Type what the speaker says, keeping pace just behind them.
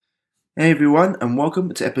Hey everyone, and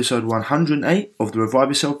welcome to episode 108 of the Revive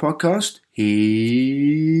Yourself podcast.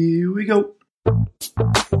 Here we go.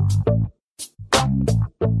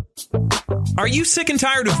 Are you sick and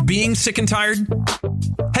tired of being sick and tired?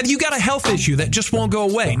 Have you got a health issue that just won't go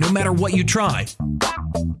away no matter what you try?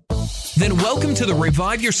 Then welcome to the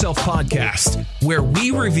Revive Yourself podcast, where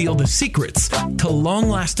we reveal the secrets to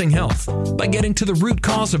long-lasting health by getting to the root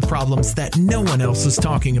cause of problems that no one else is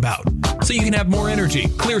talking about. So you can have more energy,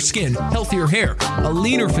 clear skin, healthier hair, a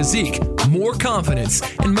leaner physique, more confidence,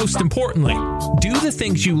 and most importantly, do the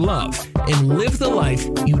things you love and live the life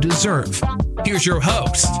you deserve. Here's your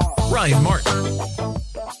host, Ryan Martin.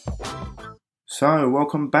 So,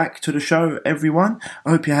 welcome back to the show, everyone.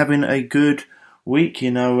 I hope you're having a good week.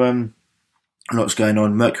 Lots going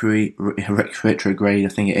on. Mercury retrograde, I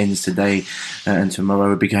think it ends today, and tomorrow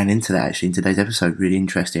we'll be going into that actually in today's episode. Really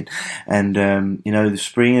interesting. And the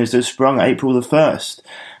spring has just sprung April the 1st.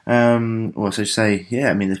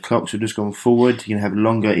 The clocks have just gone forward. You can have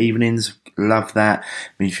longer evenings. Love that.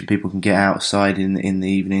 People can get outside in the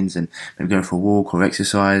evenings and maybe go for a walk or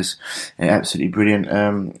exercise. Absolutely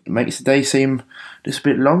brilliant. Makes the day seem just a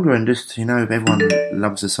bit longer, and everyone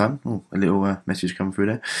loves the sun. Oh, a little message come through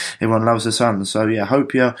there. Everyone loves the sun, so yeah, I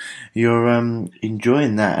hope you're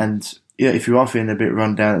enjoying that. And yeah, if you are feeling a bit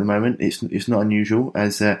run down at the moment, it's not unusual,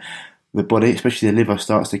 as the body, especially the liver,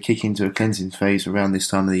 starts to kick into a cleansing phase around this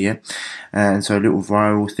time of the year, and so little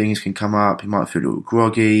viral things can come up. You might feel a little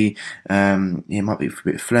groggy, you might be a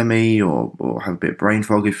bit phlegmy, or have a bit of brain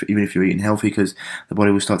fog, even if you're eating healthy, because the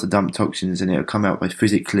body will start to dump toxins, and it'll come out both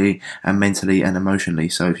physically and mentally and emotionally.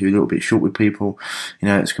 So if you're a little bit short with people,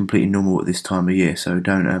 it's completely normal at this time of year. So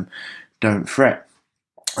don't fret.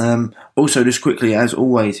 Also, just quickly, as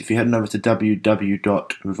always, if you're heading over to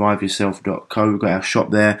www.reviveyourself.co, we've got our shop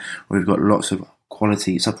there where we've got lots of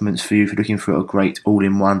quality supplements for you if you're looking for a great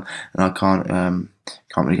all-in-one. And I can't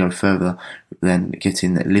really go further than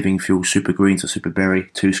getting Living Fuel Super Greens or Super Berry.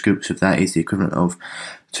 2 scoops of that is the equivalent of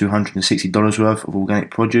 $260 worth of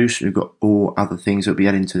organic produce. We've got all other things that will be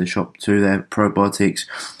added to the shop too there, probiotics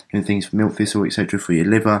and things for milk thistle, etc. for your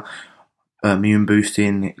liver. Immune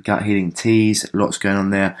boosting, gut healing teas, lots going on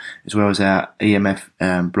there, as well as our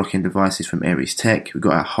EMF blocking devices from Aries Tech. We've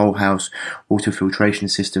got our whole house water filtration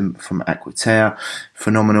system from Aquaterra,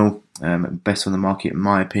 phenomenal, best on the market in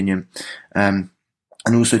my opinion. And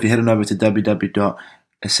also, if you're heading over to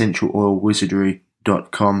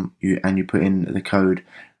www.essentialoilwizardry.com and you put in the code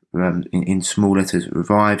in small letters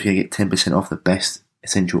REVIVE, you get 10% off the best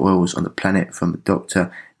essential oils on the planet from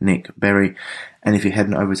Dr. Nick Berry. And if you're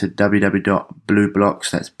heading over to www.blueblocks,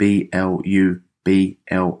 that's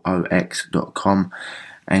BLUBLOX.com,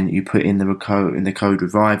 and you put in the code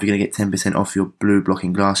REVIVE, you're going to get 10% off your blue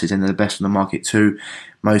blocking glasses, and they're the best on the market too.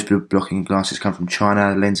 Most blue blocking glasses come from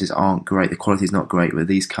China. The lenses aren't great, the quality is not great, but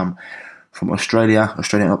these come from Australian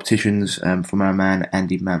opticians, from our man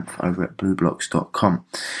Andy Mampf over at blueblocks.com.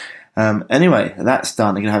 Anyway, that's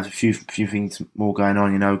done. You're going to have a few things more going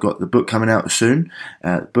on. We've got the book coming out soon,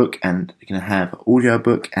 book, and you're going to have audio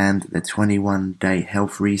book and the 21-day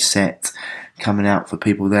health reset coming out for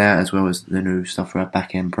people there, as well as the new stuff for our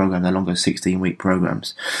back-end program, the longer 16-week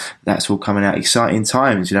programs. That's all coming out. Exciting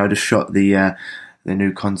times. I just shot the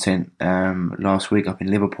new content last week up in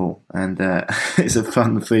Liverpool, and it's a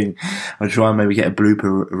fun thing. I'll try and maybe get a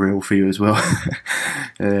blooper reel for you as well.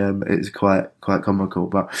 It's quite comical,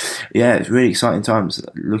 but yeah, it's really exciting times.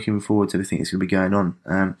 Looking forward to everything that's going to be going on.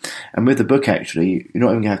 And with the book, actually, you're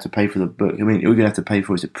not even going to have to pay for the book. You're going to have to pay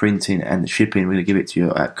for the printing and the shipping. We're going to give it to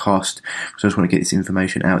you at cost, because I just want to get this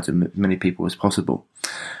information out to as many people as possible.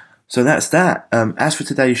 So that's that. As for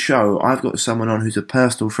today's show, I've got someone on who's a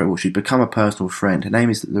personal friend. Well, she's become a personal friend. Her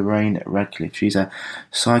name is Lorraine Radcliffe. She's a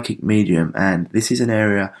psychic medium, and this is an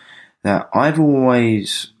area that I've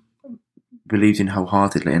always believed in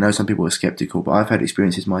wholeheartedly. I know some people are skeptical, but I've had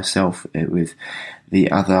experiences myself with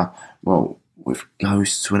with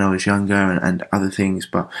ghosts when I was younger and other things.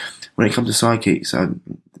 But when it comes to psychics,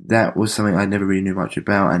 that was something I never really knew much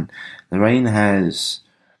about. And Lorraine has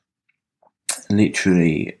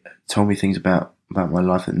literally told me things about my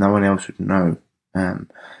life that no one else would know,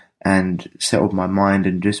 and settled my mind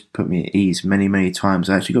and just put me at ease many, many times.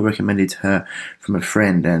 I actually got recommended to her from a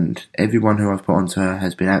friend, and everyone who I've put onto her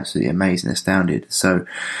has been absolutely amazed and astounded. So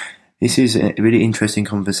this is a really interesting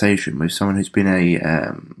conversation with someone who's been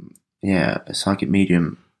a psychic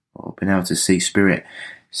medium, or been able to see spirit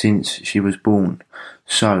since she was born.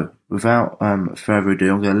 So without further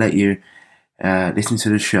ado, I'm going to let you listen to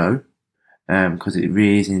the show, because it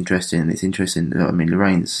really is interesting. It's interesting. I mean,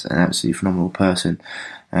 Lorraine's an absolutely phenomenal person.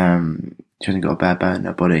 She hasn't got a bad bone in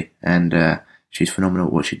her body, and she's phenomenal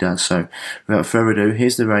at what she does. So without further ado,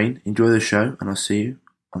 here's Lorraine. Enjoy the show, and I'll see you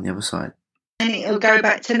on the other side. And it'll go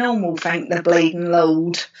back to normal, thank the bleeding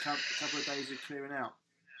Lord. Couple of days of clearing out.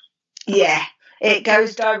 Yeah, it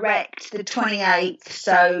goes direct the 28th.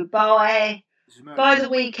 So by the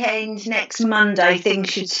weekend, next Monday, things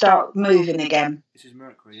should start moving again. This is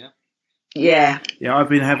Mercury, yeah. Yeah. Yeah, I've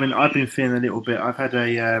been feeling a little bit. I've had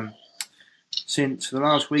a since the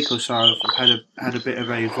last week or so. I've had a bit of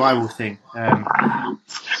a viral thing. I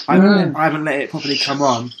haven't let it properly come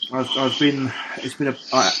on. I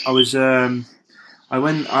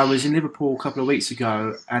was in Liverpool a couple of weeks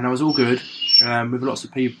ago, and I was all good with lots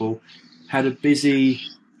of people. Had a busy.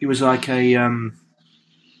 It was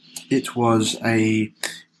a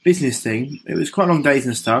business thing. It was quite long days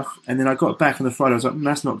and stuff. And then I got back on the Friday. I was like,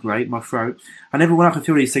 that's not great. My throat. I never went up and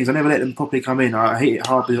feel these things. I never let them properly come in. I hit it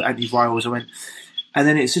hard with antivirals. And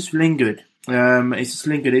then it's just lingered.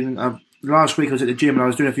 Even last week I was at the gym and I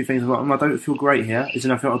was doing a few things. I was like, I don't feel great here.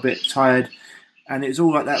 I felt a bit tired. And it's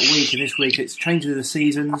all like that week. And this week it's changing the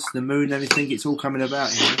seasons, the moon, and everything. It's all coming about.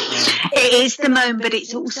 It is the moon, but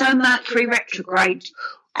it's also Mercury retrograde.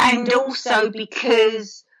 And also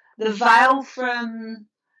because the veil from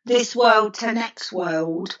this world to next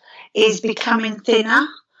world is becoming thinner,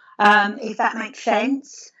 if that makes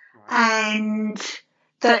sense. Right. And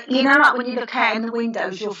that, like when you look out in the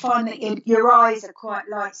windows, you'll find that your eyes are quite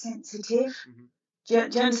light sensitive. Mm-hmm. Do you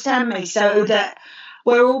understand me? So that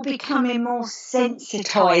we're all becoming more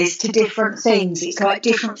sensitized to different things. It's like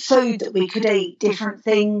different food that we could eat, different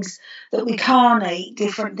things that we can't eat,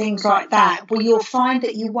 different things like that. Well, you'll find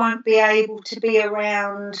that you won't be able to be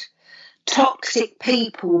around toxic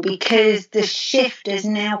people because the shift has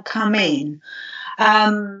now come in.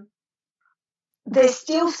 There's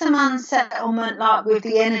still some unsettlement, like with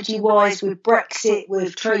the energy-wise, with Brexit,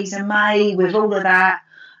 with Theresa May, with all of that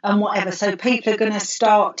and whatever. So people are going to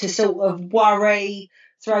start to sort of worry,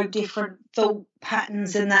 throw different thought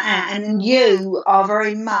patterns and that out. And you are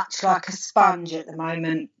very much like a sponge at the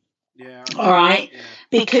moment. Yeah. All right? Yeah.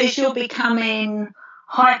 Because you're becoming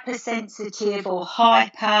hypersensitive or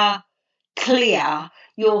hyper clear,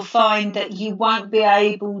 you'll find that you won't be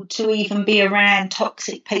able to even be around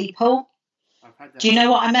toxic people. Do you know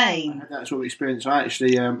what I mean? I had that sort of experience. I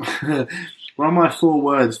actually, one of my 4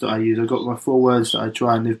 words that I use, I've got my 4 words that I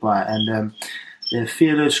try and live by, and they're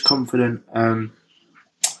fearless, confident,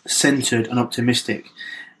 centered, and optimistic.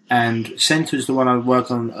 And centered is the one I work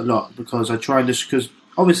on a lot because I try because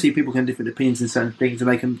obviously people can have different opinions in certain things and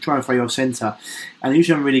they can try and throw you off centre. And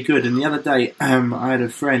usually I'm really good. And the other day I had a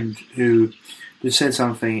friend who just said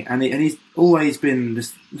something, and he's always been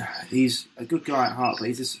this. He's a good guy at heart, but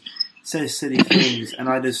he just says silly things, and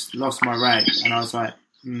I just lost my rag, and I was like,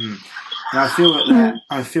 And I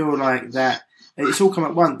feel like that. It's all come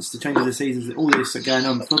at once. The change of the seasons, all this are going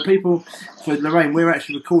on. For Lorraine, we're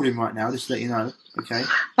actually recording right now. Just to let you know, okay?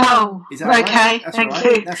 Oh, is that okay? Right? Thank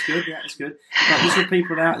you. That's good. Yeah, that's good. But there's some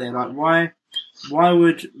people out there like, why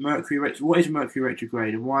would Mercury what is Mercury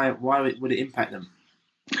retrograde, and why would it impact them?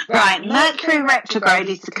 Right, Mercury retrograde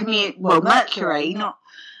is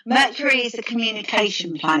Mercury is a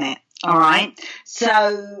communication planet. All right,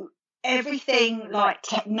 so everything like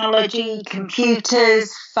technology,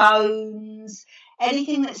 computers, phones,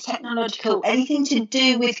 anything that's technological, anything to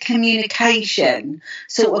do with communication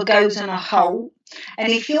sort of goes on a halt.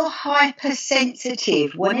 And if you're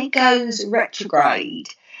hypersensitive, when it goes retrograde,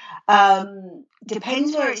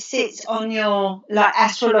 depends where it sits on your, like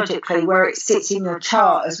astrologically, where it sits in your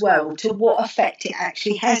chart as well, to what effect it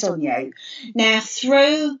actually has on you. Now,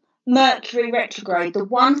 through Mercury retrograde, the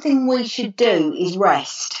one thing we should do is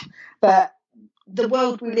rest. But the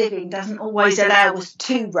world we live in doesn't always allow us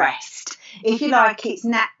to rest. If you like, it's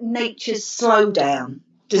nature's slowdown.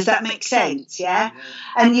 Does that make sense? Yeah?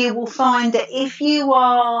 And you will find that if you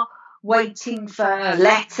are waiting for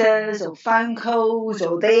letters or phone calls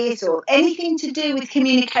or this or anything to do with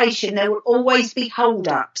communication, there will always be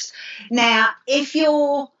hold-ups. Now, if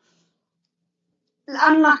you're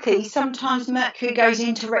unlucky, sometimes Mercury goes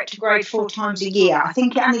into retrograde 4 times a year. I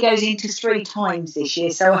think it only goes into 3 times this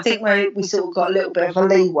year, so I think we sort of got a little bit of a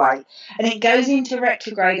leeway. And it goes into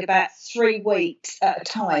retrograde about 3 weeks at a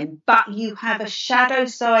time, but you have a shadow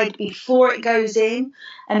side before it goes in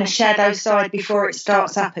and a shadow side before it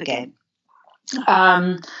starts up again.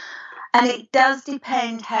 And it does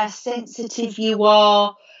depend how sensitive you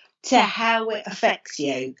are to how it affects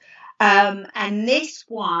you. And this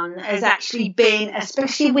one has actually been,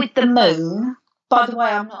 especially with the moon. By the way,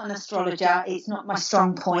 I'm not an astrologer. It's not my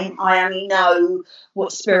strong point. I only know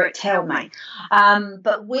what spirit tell me.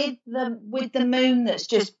 But with the moon that's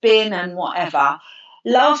just been and whatever,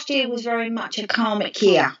 last year was very much a karmic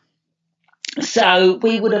year. So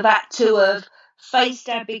we would have had to have faced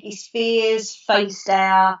our biggest fears, faced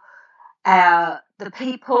the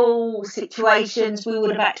people, situations. We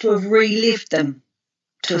would have had to have relived them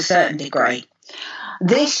to a certain degree.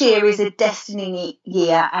 This year is a destiny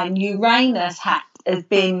year, and Uranus has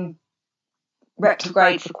been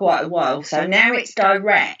retrograde for quite a while. So now it's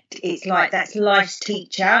direct. It's like that's life's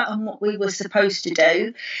teacher and what we were supposed to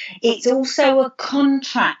do. It's also a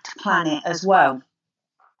contract planet as well.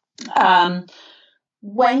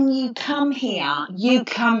 When you come here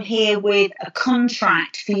with a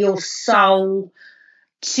contract for your soul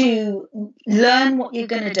to learn what you're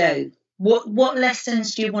going to do. What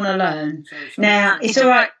lessons do you want to learn? Now, it's all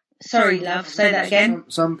right. Sorry, love, say that again.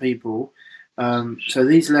 Some people, so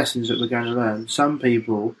these lessons that we're going to learn, some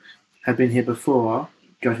people have been here before,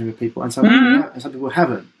 judging the people, and some people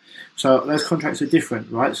haven't. So those contracts are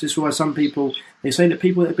different, right? So this is why some people, they say that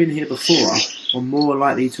people that have been here before are more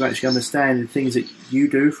likely to actually understand the things that you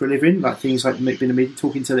do for a living, like things like being a meeting,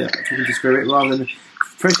 talking to spirit, rather than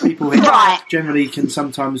fresh people who generally can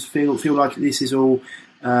sometimes feel like this is all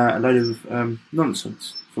a load of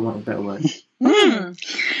nonsense, for want of a better word.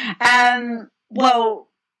 Well,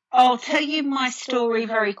 I'll tell you my story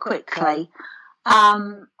very quickly.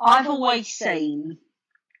 I've always seen,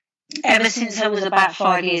 ever since I was about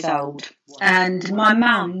 5 years old, and my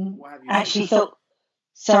mum actually thought,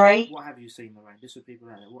 sorry? What have you seen, Lorraine? Just so people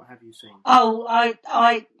know, what have you seen? Oh,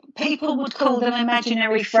 I people would call them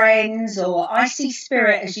imaginary friends, or I see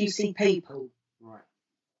spirit as you see people. Right.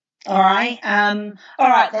 All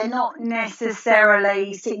right. They're not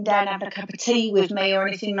necessarily sitting down having a cup of tea with me or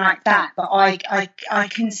anything like that, but I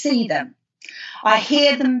can see them. I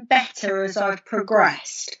hear them better as I've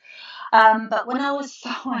progressed. But when I was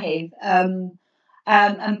 5,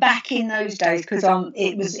 and back in those days, because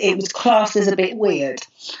it was classed as a bit weird.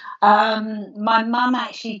 My mum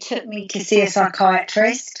actually took me to see a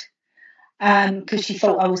psychiatrist because she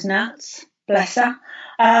thought I was nuts. Bless her.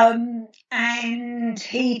 And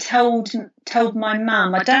he told my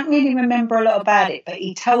mum, I don't really remember a lot about it, but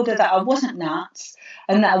he told her that I wasn't nuts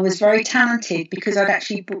and that I was very talented because I'd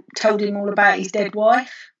actually told him all about his dead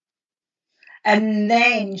wife. And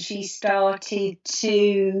then she started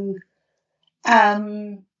to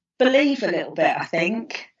believe a little bit, I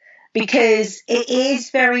think, because it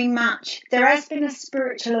is very much, there has been a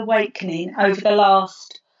spiritual awakening over the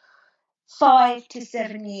last 5 to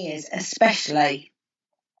 7 years, especially.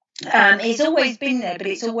 It's always been there, but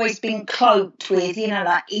it's always been cloaked with,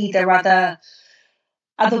 like either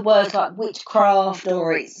other words like witchcraft,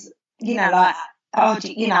 or it's, like,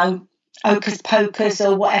 hocus pocus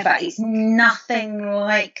or whatever. It's nothing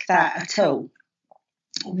like that at all.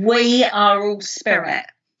 We are all spirit,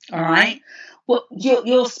 all right? Well,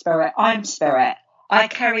 you're spirit, I'm spirit. I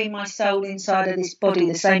carry my soul inside of this body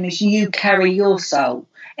the same as you carry your soul.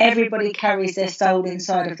 Everybody carries their soul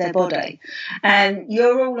inside of their body. And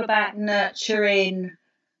you're all about nurturing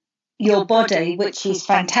your body, which is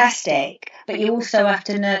fantastic, but you also have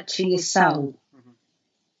to nurture your soul.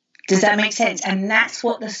 Does that make sense? And that's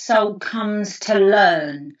what the soul comes to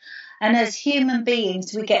learn. And as human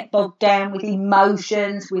beings, we get bogged down with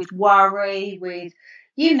emotions, with worry, with,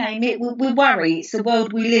 you name it, we worry. It's the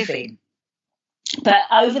world we live in. But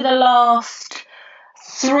over the last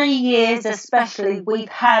 3 years especially, we've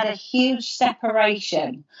had a huge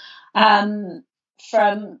separation from,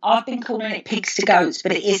 I've been calling it pigs to goats,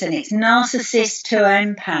 but it isn't. It's narcissist to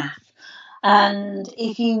empath. And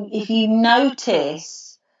if you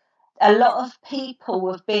notice, a lot of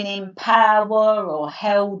people have been in power or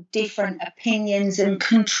held different opinions and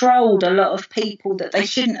controlled a lot of people that they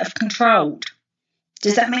shouldn't have controlled.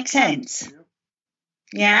 Does that make sense?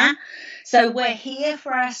 Yeah? So we're here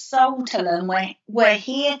for our soul to learn. We're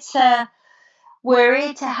here to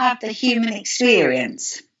have the human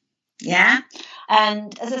experience. Yeah?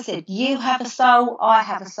 And as I said, you have a soul, I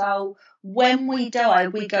have a soul. When we die,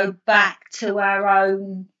 we go back to our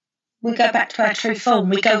true form.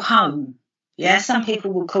 We go home. Yeah? Some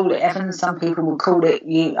people will call it heaven, some people will call it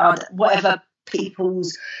whatever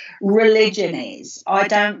people's religion is. I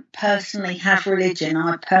don't personally have religion.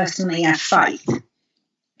 I personally have faith.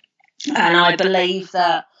 And I believe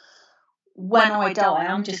that when I die,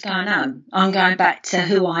 I'm just going home. I'm going back to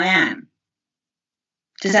who I am.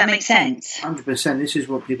 Does that make sense? 100%. This is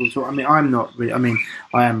what people talk. I mean, I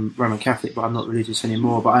am Roman Catholic, but I'm not religious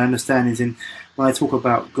anymore. But I understand when I talk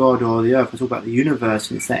about God or the earth, I talk about the universe,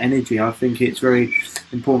 and it's that energy. I think it's very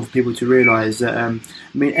important for people to realise that,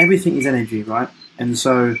 everything is energy, right? And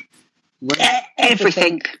so...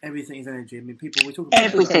 Everything. Everything is energy. I mean, people, we talk about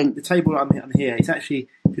everything. The table I'm here, it's actually,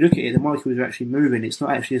 if you look at it, the molecules are actually moving. It's not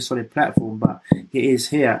actually a solid platform, but it is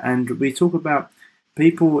here. And we talk about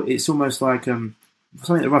people, it's almost like something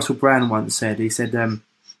that Russell Brand once said. He said,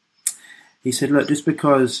 look, just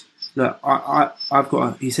because, look, I've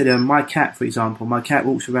got, he said, my cat, for example, my cat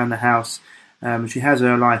walks around the house, she has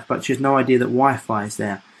her life, but she has no idea that Wi-Fi is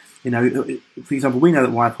there. You know, for example, we know that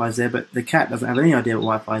Wi-Fi is there, but the cat doesn't have any idea that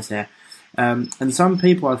Wi-Fi is there. And some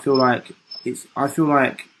people, I feel like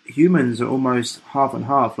humans are almost half and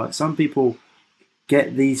half. Like some people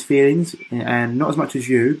get these feelings, and not as much as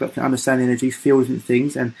you, but can understand the energy, feel different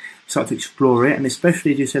things, and start to explore it. And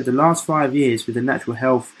especially, as you said, the last 5 years with the natural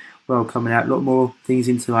health world coming out, a lot more things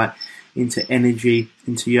into energy,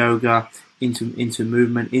 into yoga, into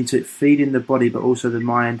movement, into feeding the body, but also the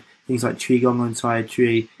mind. Things like qigong and tai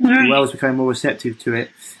chi. The world's becoming more receptive to it.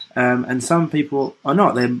 And some people are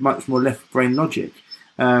not. They're much more left brain logic,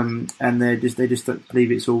 and they just don't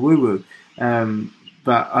believe it's all woo woo.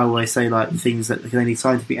 But I always say like things that there need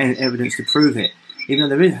scientific evidence to prove it. Even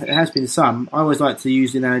though there has been some, I always like to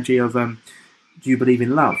use the analogy of, do you believe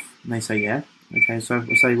in love? And they say yeah. Okay, so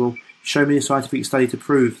I say, well, show me a scientific study to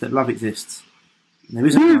prove that love exists. And there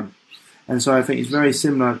isn't one. And so I think it's very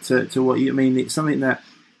similar to what you mean. It's something that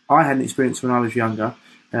I had an experience when I was younger.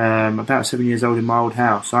 About 7 years old in my old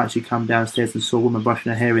house, I actually come downstairs and saw a woman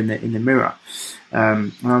brushing her hair in the mirror,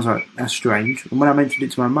 and I was like, that's strange. And when I mentioned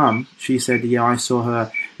it to my mum, she said, yeah, I saw her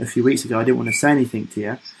a few weeks ago. I didn't want to say anything to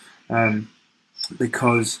you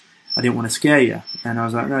because I didn't want to scare you. And I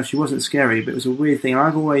was like, no, she wasn't scary, but it was a weird thing.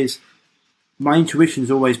 My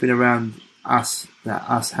intuition's always been around us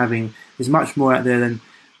having, there's much more out there than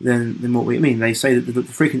what we mean. They say that the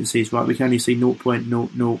frequencies, right, we can only see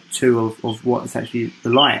 0.002 of what's actually the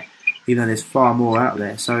light, even though there's far more out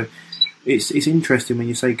there. So it's interesting when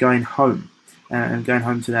you say going home, and going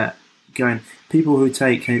home to that, people who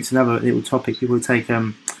take, and it's another little topic, people who take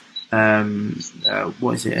what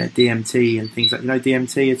is it, DMT and things like, you know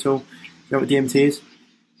DMT at all? You know what DMT is?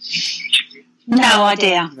 No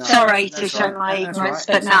idea. No, sorry to show my ignorance,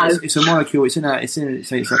 right. But no. It's a molecule. It's in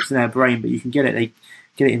our brain, but you can get it. They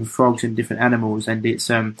get it in frogs and different animals, and it's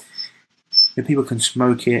people can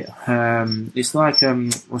smoke it. It's like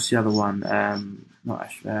what's the other one? Not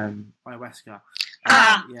ayahuasca.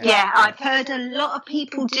 Yeah, I've heard a lot of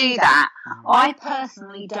people do that. I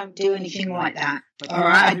personally don't do anything like that. But all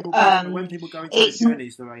right. When people go into those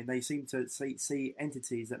journeys, Lorraine, they seem to see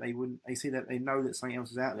entities that they wouldn't. They see that they know that something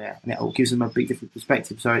else is out there, and it all gives them a big different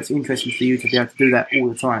perspective. So it's interesting for you to be able to do that all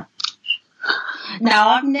the time. No,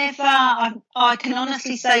 I've never. I can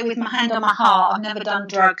honestly say, with my hand on my heart, I've never done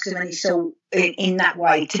drugs of any sort in that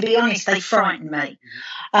way. To be honest, they frighten me.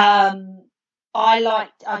 I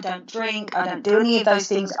don't drink. I don't do any of those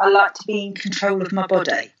things. I like to be in control of my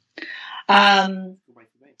body.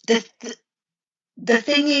 The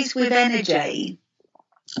thing is with energy,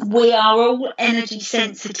 we are all energy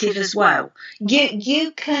sensitive as well.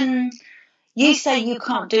 You say you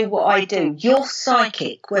can't do what I do. You're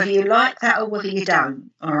psychic, whether you like that or whether you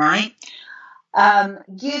don't, all right?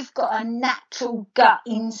 You've got a natural gut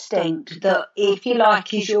instinct that, if you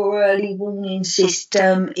like, is your early warning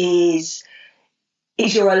system, is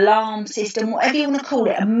your alarm system, whatever you want to call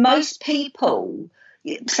it. And most people,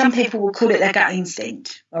 some people will call it their gut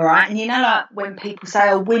instinct, all right? And you know, like when people say,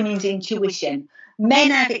 oh, women's intuition, men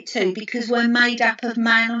have it too, because we're made up of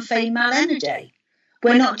male and female energy.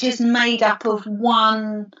 We're not just made up of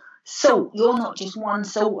one salt. You're not just one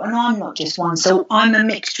salt, and I'm not just one salt. I'm a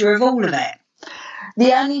mixture of all of it.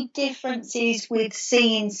 The only difference is with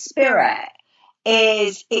seeing spirit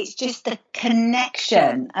is it's just the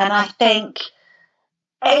connection. And I think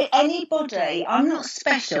anybody, I'm not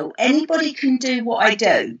special, anybody can do what I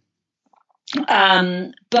do.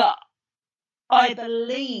 But I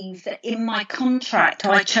believe that in my contract,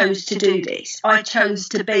 I chose to do this. I chose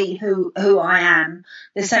to be who I am,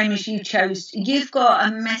 the same as you chose. You've got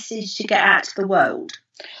a message to get out to the world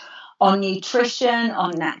on nutrition,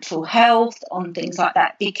 on natural health, on things like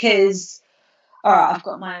that, because, all right, I've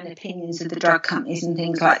got my own opinions of the drug companies and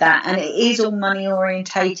things like that, and it is all money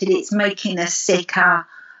orientated. It's making us sicker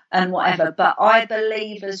and whatever. But I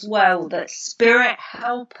believe as well that spirit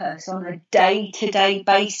help us on a day-to-day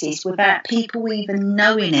basis without people even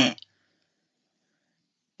knowing it.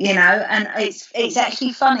 You know, and it's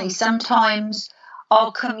actually funny. Sometimes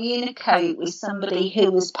I'll communicate with somebody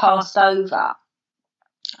who has passed over,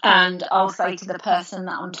 and I'll say to the person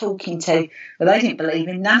that I'm talking to, well, they didn't believe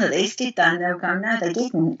in none of this, did they? And they'll go, no, they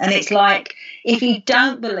didn't. And it's like, if you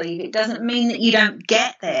don't believe, it doesn't mean that you don't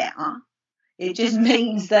get there. It just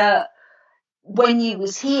means that when you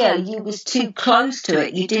was here, you was too close to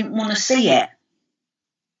it. You didn't want to see it.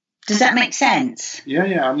 Does that make sense?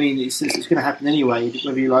 Yeah. I mean, it's going to happen anyway,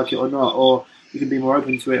 whether you like it or not, or you can be more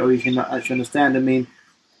open to it, or you can actually understand. I mean,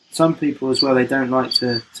 some people as well, they don't like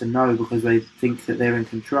to know because they think that they're in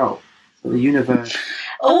control. But the universe...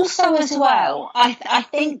 Also, as well, I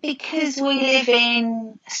think because we live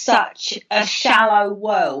in such a shallow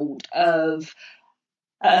world of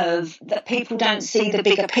that people don't see the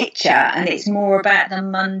bigger picture, and it's more about the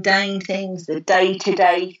mundane things, the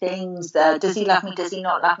day-to-day things, the does he love me, does he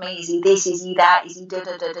not love me, is he this, is he that, is he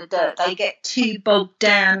da-da-da-da-da. They get too bogged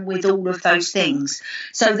down with all of those things.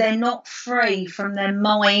 So they're not free from their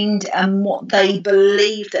mind and what they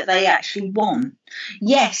believe that they actually want.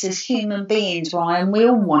 Yes, as human beings, Ryan, we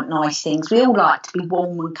all want nice things. We all like to be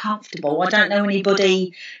warm and comfortable. I don't know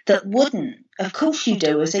anybody that wouldn't. Of course you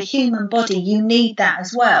do. As a human body, you need that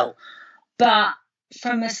as well. But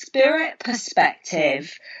from a spirit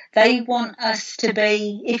perspective, they want us to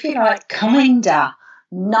be, if you like, kinder,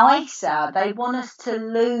 nicer. They want us to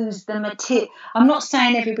lose the material. I'm not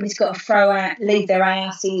saying everybody's got to leave their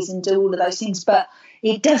houses and do all of those things, but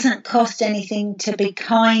it doesn't cost anything to be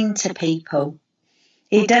kind to people.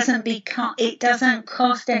 It doesn't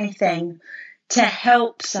cost anything to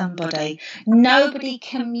help somebody. Nobody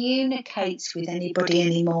communicates with anybody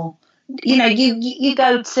anymore. You know, you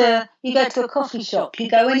go to a coffee shop, you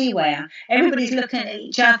go anywhere, everybody's looking at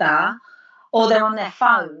each other or they're on their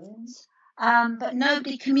phones, but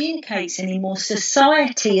nobody communicates anymore.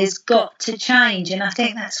 Society has got to change, and I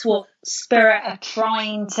think that's what Spirit are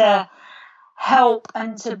trying to help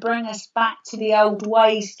and to bring us back to the old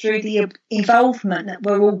ways through the involvement that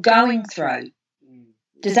we're all going through.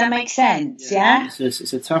 Does that make sense? Yeah?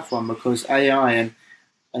 It's a tough one because AI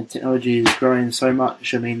and technology is growing so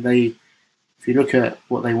much. I mean, if you look at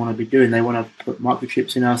what they want to be doing, they want to put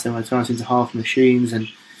microchips in us, they want to turn us into half machines, and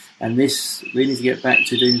this, we need to get back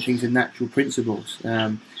to doing things in natural principles.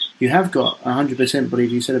 You have got 100%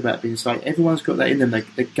 believe you said about being psychic. Everyone's got that in them,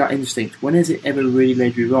 the gut instinct. When has it ever really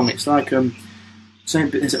led you wrong? It's like, I can't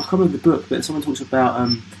remember the book, but someone talks about,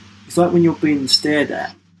 it's like when you're being stared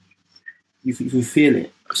at, you can feel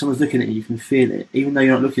it. If someone's looking at you, you can feel it, even though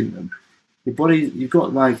you're not looking at them. Your body, you've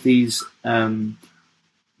got like these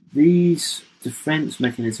defense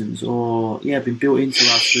mechanisms, been built into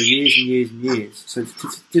us for years and years and years. So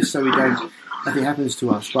just so nothing happens to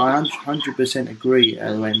us. But I 100% agree,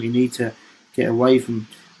 Lorraine. We need to get away from.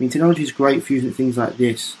 I mean, technology is great for using things like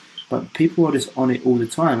this, but people are just on it all the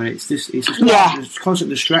time, and it's just constant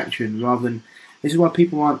distraction rather than. This is why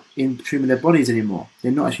people aren't in tune with their bodies anymore.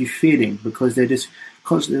 They're not actually feeling because they're just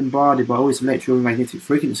constantly bombarded by all this electromagnetic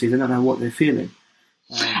frequencies. They don't know what they're feeling.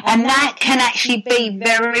 And that can actually be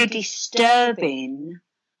very disturbing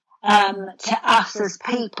to us as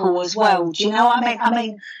people as well. Do you know what I mean? I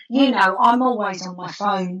mean, you know, I'm always on my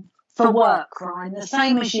phone for work, Ryan, the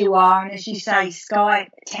same as you are. And as you say, Skype,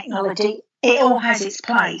 technology, it all has its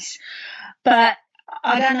place. But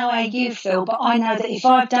I don't know how you feel, but I know that if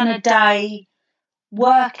I've done a day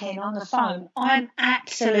working on the phone, I'm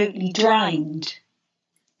absolutely drained.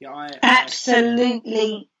 Yeah,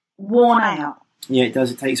 absolutely worn out. Yeah, it does.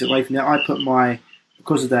 It takes it away from that.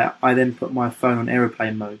 Because of that, I then put my phone on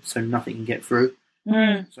aeroplane mode so nothing can get through.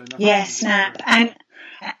 Snap. And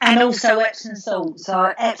also Epsom salts.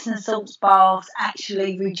 So Epsom salts baths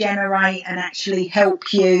actually regenerate and actually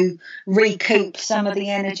help you recoup some of the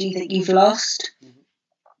energy that you've lost.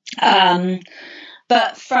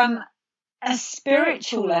 But from a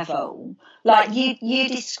spiritual level, like you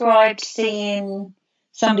described seeing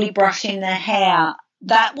somebody brushing their hair,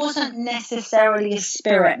 that wasn't necessarily a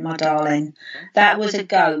spirit, my darling. That was a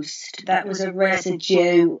ghost. That was a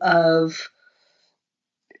residue of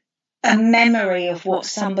a memory of what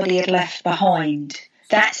somebody had left behind.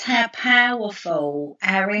 That's how powerful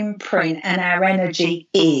our imprint and our energy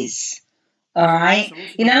is. All right?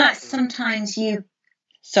 You know, like sometimes you...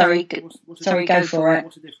 Sorry, go for it.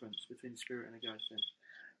 What's the difference between spirit and a ghost then?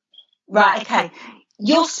 Right, okay.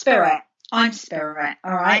 You're spirit. I'm spirit,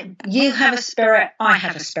 all right? You have a spirit, I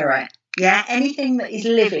have a spirit, yeah? Anything that is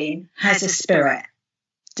living has a spirit.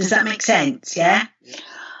 Does that make sense, yeah?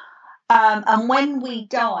 And when we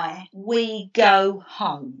die, we go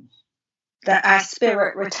home. That our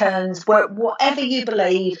spirit returns, whatever you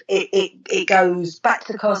believe, it goes back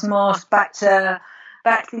to the cosmos, back to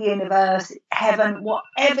the universe, heaven,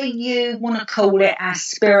 whatever you want to call it, our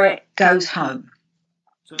spirit goes home.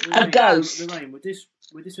 So, a ghost. Lorraine,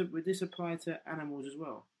 would this apply to animals as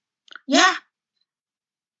well? Yeah,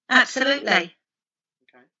 absolutely.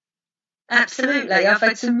 Okay. Absolutely. I've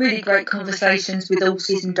had some really great conversations with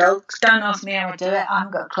horses and dogs. Don't ask me how I do it. I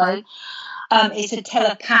haven't got a clue. It's a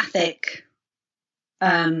telepathic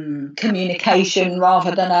communication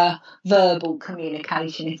rather than a verbal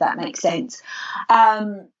communication, if that makes sense.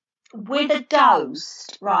 With a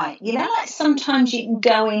ghost, right, you know, like sometimes you can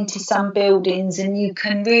go into some buildings and you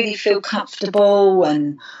can really feel comfortable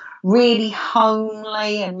and really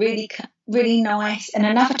homely and really nice, and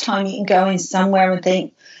another time you can go in somewhere and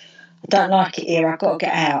think, I don't like it here, I've got to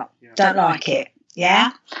get out. Don't like it.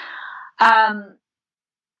 Yeah.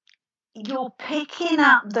 You're picking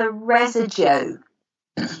up the residue.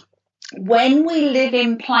 When we live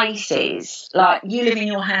in places, like you live in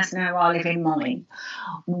your house now, I live in mine,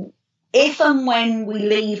 if and when we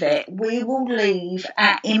leave it, we will leave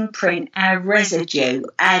our imprint, our residue,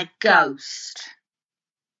 our ghost.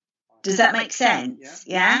 Does that make sense?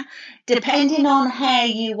 Yeah? Depending on how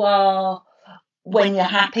you are, when you're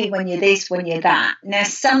happy, when you're this, when you're that. Now,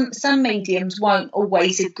 some mediums won't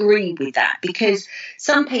always agree with that, because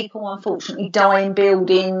some people, unfortunately, die in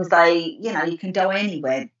buildings. You can die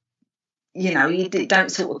anywhere. You know, you don't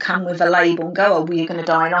sort of come with a label and go, oh, well, you're going to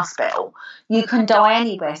die in hospital. You can die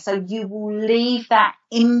anywhere. So you will leave that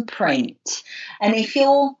imprint. And if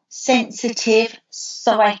you're sensitive,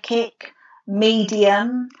 psychic,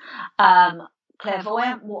 medium,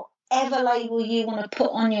 clairvoyant, whatever label you want to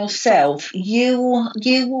put on yourself, you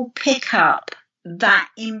will pick up that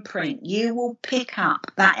imprint. You will pick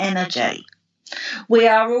up that energy. We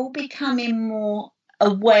are all becoming more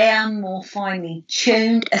aware, more finely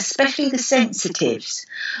tuned, especially the sensitives.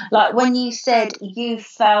 Like when you said you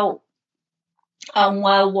felt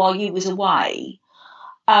unwell while you was away,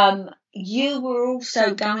 you were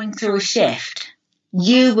also going through a shift.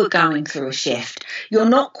 You were going through a shift. You're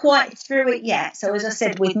not quite through it yet. So as I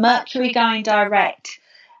said, with Mercury going direct,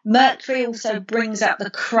 Mercury also brings up the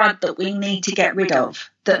crud that we need to get rid of,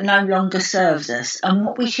 that no longer serves us. And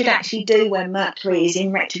what we should actually do when Mercury is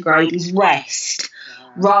in retrograde is rest,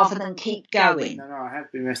 rather than keep going. No, I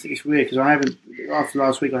have been resting. It's weird because after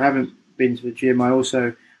last week, I haven't been to the gym. It was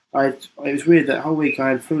weird that whole week I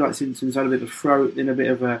had flu-like symptoms. I had a bit of a throat, then a bit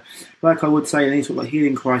of a, like I would say, any sort of like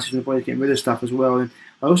healing crisis, my body's getting rid of stuff as well. And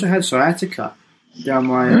I also had sciatica down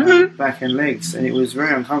my back and legs, and it was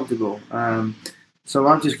very uncomfortable. So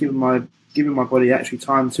I've just given my body actually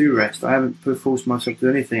time to rest. I haven't forced myself to do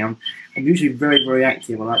anything. I'm usually very, very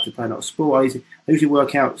active. I like to play a lot of sport. I usually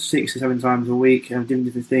work out 6 or 7 times a week and doing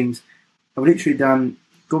different things. I've literally gone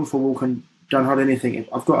for a walk and done hardly anything.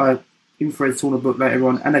 I've got a infrared sauna book later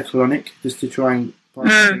on and a colonic just to try and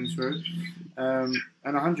pass things through. And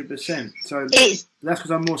 100%. So that's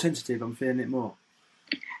because I'm more sensitive. I'm feeling it more.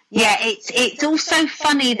 Yeah, it's also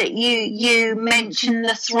funny that you mention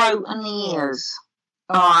the throat and the ears.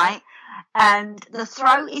 All right. And the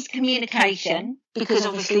throat is communication, because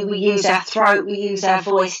obviously we use our throat, we use our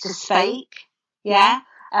voice to speak. Yeah.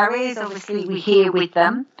 Our ears, obviously, we hear with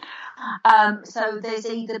them. So there's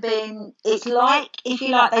either been, it's like, if you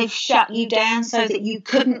like, they've shut you down so that you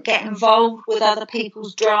couldn't get involved with other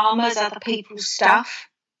people's dramas, other people's stuff,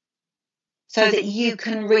 so that you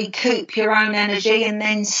can recoup your own energy and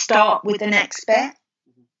then start with the next bit.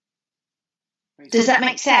 Does that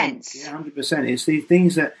make sense? Yeah, 100%. It's these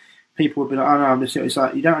things that people would be like, oh no, it's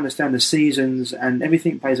like you don't understand the seasons, and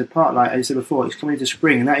everything plays a part. Like I said before, it's coming into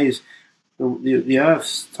spring, and that is the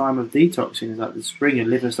Earth's time of detoxing. Is like the spring, your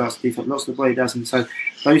liver starts to detox, lots of the body does, and so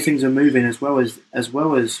those things are moving as well as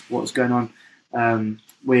what's going on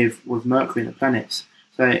with Mercury and the planets.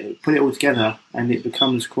 So put it all together, and it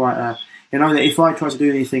becomes quite a, that if I try to do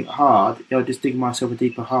anything hard, I'll just dig myself a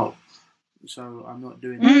deeper hole. So I'm not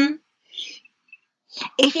doing that.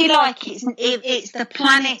 If you like, it's the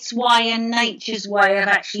planet's way and nature's way of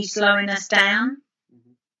actually slowing us down.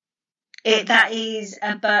 That is,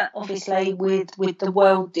 but obviously with the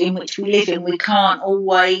world in which we live in, we can't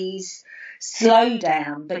always slow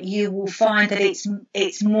down. But you will find that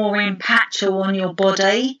it's more impactful on your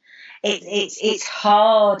body. It's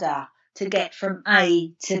harder to get from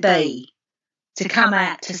A to B, to come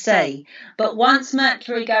out to C. But once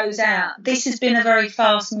Mercury goes out, this has been a very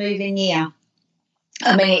fast moving year.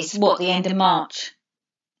 I mean, it's the end of March,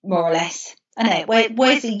 more or less, isn't it?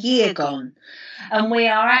 Where's the year gone? And we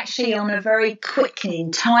are actually on a very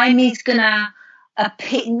quickening. Time is going to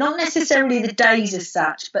appear, not necessarily the days as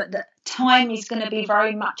such, but the time is going to be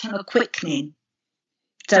very much on a quickening.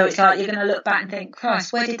 So it's like you're going to look back and think,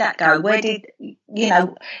 Christ, where did that go?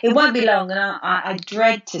 It won't be long, and I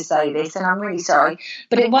dread to say this, and I'm really sorry,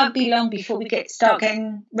 but it won't be long before we start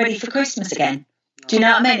getting ready for Christmas again. Do you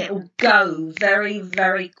know what I mean? It will go very,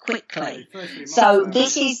 very quickly. So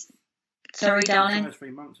this is... Sorry, darling. The first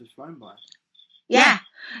 3 months has flown by. Yeah.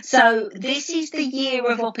 So this is the year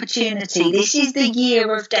of opportunity. This is the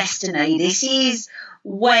year of destiny. This is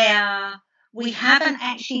where we haven't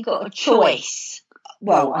actually got a choice.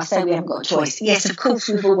 Well, I say we haven't got a choice. Yes, of course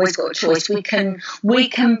we've always got a choice. We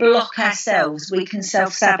can block ourselves. We can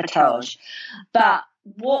self-sabotage. But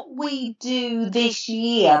what we do this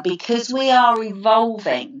year, because we are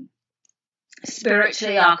evolving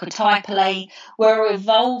spiritually, archetypally, we're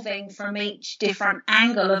evolving from each different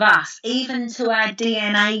angle of us, even to our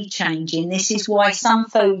DNA changing. This is why some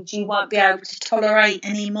foods you won't be able to tolerate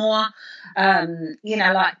anymore,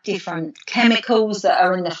 like different chemicals that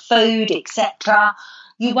are in the food, etc.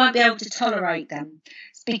 You won't be able to tolerate them.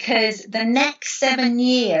 Because the next 7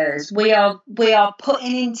 years we are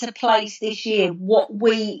putting into place this year what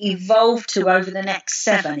we evolve to over the next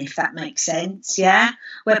 7, if that makes sense. Yeah,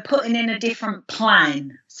 we're putting in a different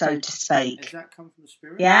plan, so to speak. Has that come from the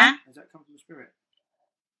spirit? Yeah. Has that come from the spirit?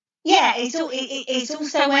 Yeah, it's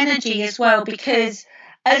also energy as well, because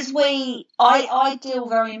as I deal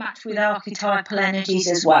very much with archetypal energies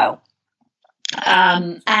as well.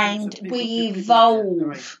 And we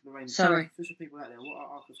evolve. Lorraine, Sorry. for some people out there, what are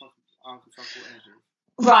archetypal energies?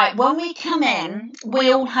 Right, when we come in,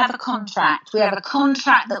 we all have a contract. We have a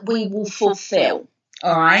contract that we will fulfill,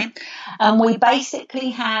 all right? And we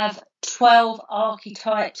basically have 12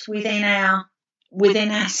 archetypes within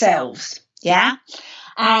ourselves, yeah?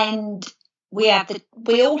 And we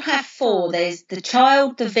all have 4. There's the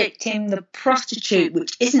child, the victim, the prostitute,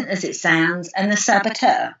 which isn't as it sounds, and the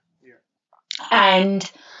saboteur. And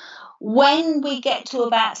when we get to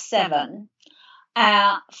about 7,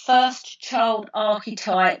 our first child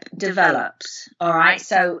archetype develops, all right?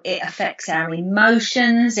 So it affects our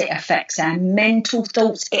emotions, it affects our mental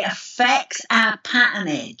thoughts, it affects our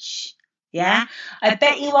patternage, yeah? I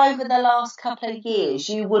bet you over the last couple of years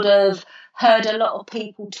you would have heard a lot of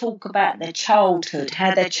people talk about their childhood,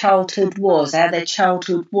 how their childhood was, how their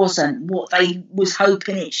childhood wasn't, what they was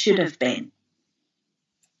hoping it should have been.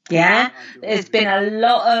 Yeah, there's been a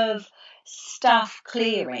lot of stuff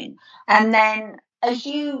clearing, and then as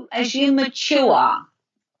you mature,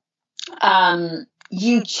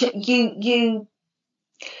 you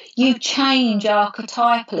change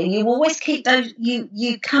archetypally. You always keep those.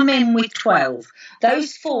 You come in with 12.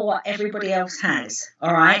 Those 4 everybody else has.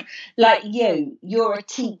 All right, like you're a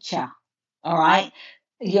teacher. All right.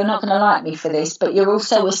 You're not going to like me for this, but you're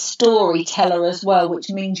also a storyteller as well, which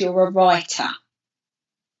means you're a writer.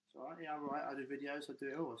 I do videos, I do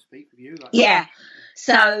it all, I speak with you. Yeah.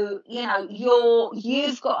 So,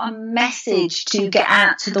 you've got a message to get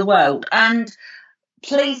out to the world. And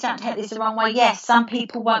please don't take this the wrong way. Yes, some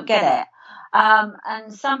people won't get it.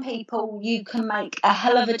 And some people you can make a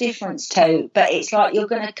hell of a difference to. But it's like you're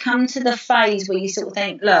going to come to the phase where you sort of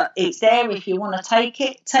think, look, it's there. If you want to take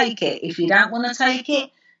it, take it. If you don't want to take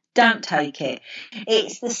it, don't take it.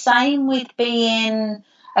 It's the same with being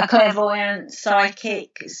a clairvoyant,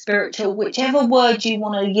 psychic, spiritual, whichever word you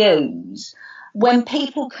want to use. When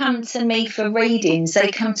people come to me for readings,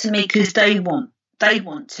 they come to me because they want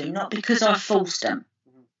to, not because I forced them.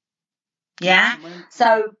 Yeah?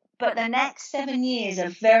 So, but the next 7 years are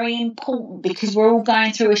very important because we're all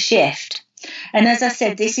going through a shift. And as I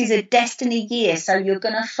said, this is a destiny year, so you're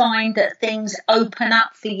going to find that things open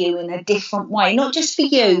up for you in a different way, not just for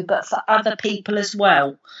you, but for other people as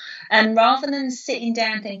well. And rather than sitting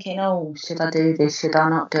down thinking, oh, should I do this? Should I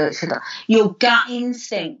not do it? Your gut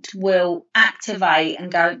instinct will activate and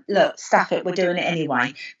go, look, stuff it, we're doing it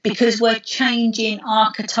anyway. Because we're changing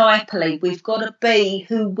archetypally. We've got to be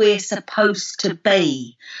who we're supposed to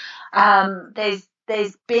be.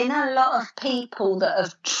 There's been a lot of people that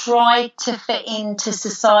have tried to fit into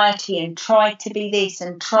society and tried to be this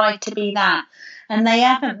and tried to be that. And they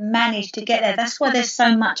haven't managed to get there. That's why there's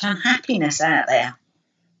so much unhappiness out there.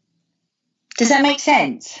 Does that make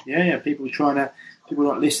sense? Yeah. People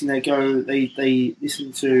not listen. They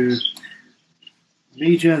listen to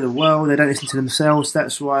media, the world. They don't listen to themselves.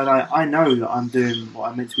 That's why I know that I'm doing what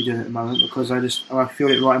I'm meant to be doing at the moment, because I feel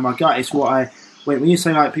it right in my gut. It's what when you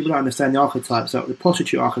say like people don't understand the archetypes, like the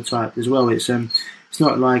prostitute archetype as well. It's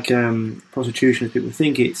not like prostitution as people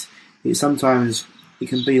think. It's sometimes. It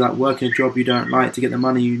can be like working a job you don't like to get the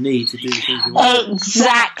money you need to do the things you want.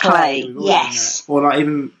 Exactly. Yes. Or like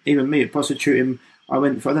even me, prostituting. I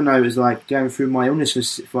went for, I don't know, it was like going through my illness for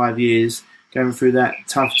 5 years, going through that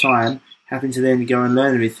tough time, having to then go and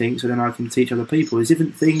learn everything, so then I can teach other people. There's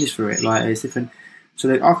different things for it. Like it's different. So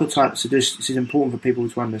the archetypes are it's important for people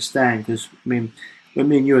to understand, because I mean, when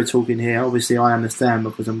me and you are talking here, obviously I understand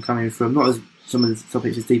because I'm coming from not as some of the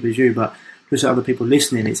topics as deep as you, but just other people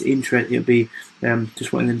listening, it's interesting. It'll be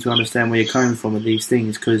just wanting them to understand where you're coming from with these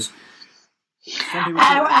things, because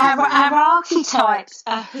Our archetypes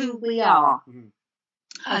are who we are.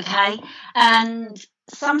 Okay, and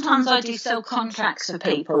sometimes I do sell contracts for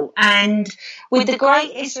people, and with the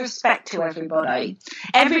greatest respect to everybody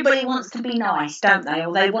wants to be nice, don't they?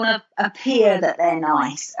 Or they want to appear that they're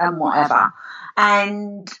nice and whatever.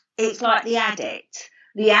 And it's like the addict.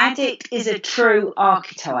 The addict is a true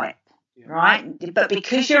archetype, right? But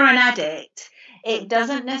because you're an addict, it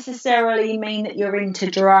doesn't necessarily mean that you're into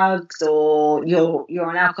drugs or you're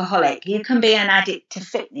an alcoholic. You can be an addict to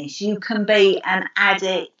fitness. You can be an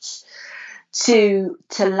addict to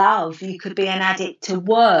love. You could be an addict to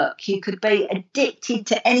work. You could be addicted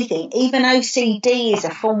to anything. Even OCD is a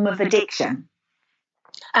form of addiction.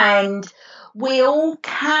 And we all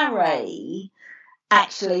carry a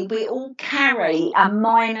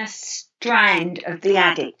minor strand of the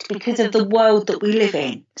addict because of the world that we live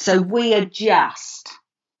in. So we adjust.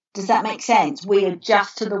 Does that make sense? We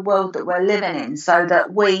adjust to the world that we're living in so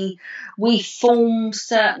that we form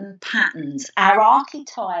certain patterns. Our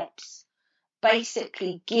archetypes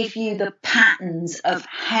basically give you the patterns of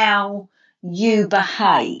how you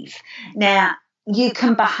behave. Now, you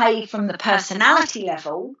can behave from the personality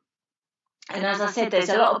level. And as I said, there's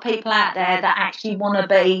a lot of people out there that actually want to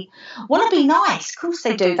be nice. Of course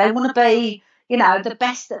they do. They want to be, the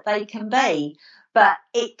best that they can be. But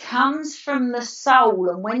it comes from the soul.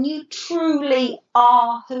 And when you truly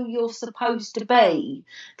are who you're supposed to be,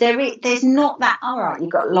 there's not that, all right,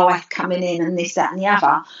 you've got life coming in and this, that and the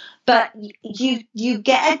other. But you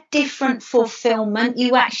get a different fulfillment.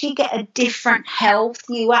 You actually get a different health.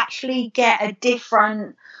 You actually get a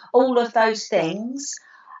different, all of those things.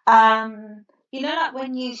 Like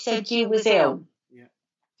when you said you was ill,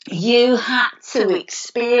 you had to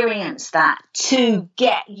experience that to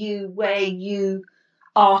get you where you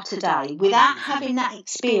are today. Without having that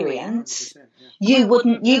experience, you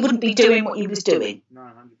wouldn't be doing what you was doing. No,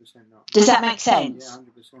 100% not. Does that make sense?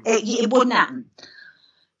 Yeah, 100%. It wouldn't happen.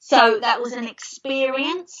 So that was an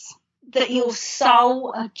experience that your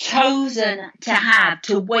soul had chosen to have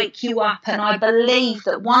to wake you up. And I believe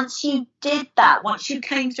that once you did that, once you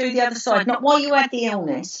came through the other side, not while you had the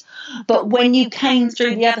illness, but when you came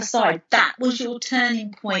through the other side, that was your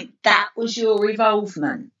turning point. That was your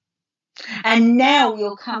evolvement. And now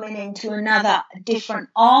you're coming into another different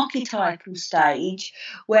archetypal stage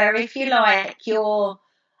where, if you like, you're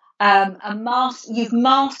you've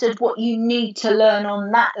mastered what you need to learn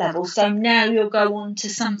on that level, so now you'll go on to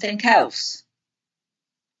something else.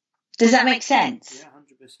 Does that make sense? Yeah,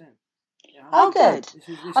 100%. Yeah, 100%. Oh, good.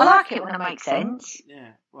 I like it when it makes makes sense. Yeah,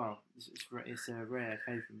 well, it's a rare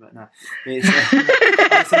occasion, but no. Is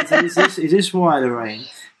this why, Lorraine,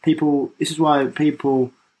 this is why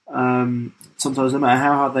people, sometimes no matter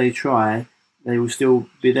how hard they try, they will still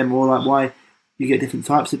be them, or like why you get different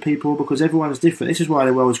types of people, because everyone's different. This is why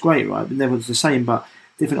the world's great, right? But everyone's the same, but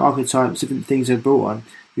different archetypes, different things are brought on.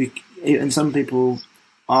 And some people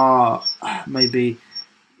are maybe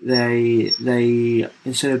they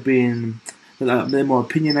instead of being, they're more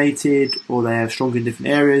opinionated, or they are stronger in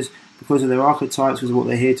different areas because of their archetypes, because of what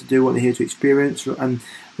they're here to do, what they're here to experience. And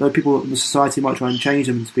a lot of people in the society might try and change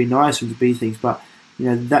them to be nice and to be things, but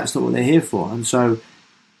that's not what they're here for. And so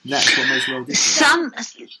that's what makes the world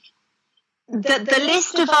different. The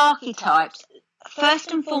list of archetypes,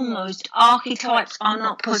 first and foremost, archetypes are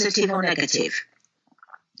not positive or negative.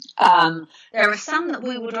 There are some that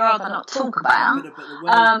we would rather not talk about.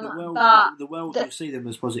 But the world will see them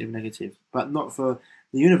as positive and negative, but not for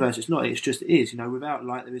the universe. It's not. It's just it is. Without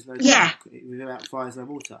light, there is no dark. Without fire, there's no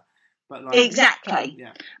water. But exactly.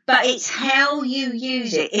 Yeah. But it's how you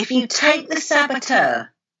use it. If you take the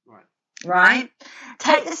saboteur. Right?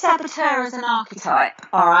 Take the saboteur as an archetype,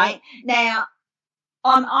 all right? Now,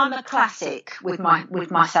 I'm a classic with my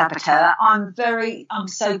saboteur. I'm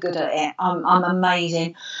so good at it. I'm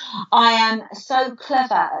amazing. I am so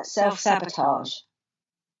clever at self-sabotage,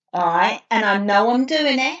 all right? And I know I'm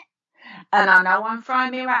doing it, and I know I'm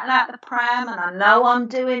throwing my rattle out the pram, and I know I'm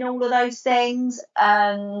doing all of those things,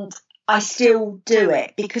 and I still do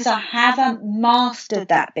it because I haven't mastered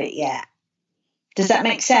that bit yet. Does that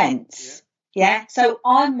make sense? Yeah. So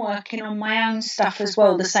I'm working on my own stuff as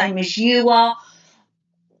well, the same as you are.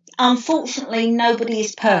 Unfortunately, nobody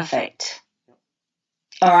is perfect.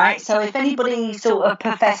 All right. So if anybody sort of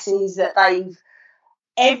professes that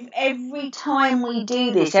every time we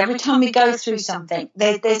do this, every time we go through something,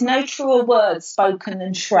 there's no truer words spoken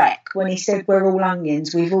than Shrek when he said we're all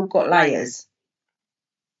onions, we've all got layers.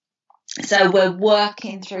 So we're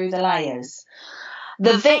working through the layers.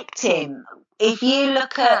 The victim, if you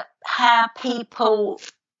look at how people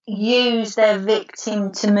use their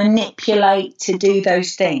victim to manipulate to do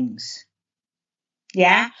those things,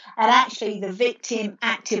 Yeah, and actually the victim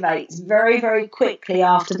activates very, very quickly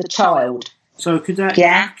after the child. So could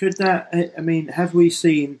that, I mean, have we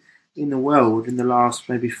seen in the world in the last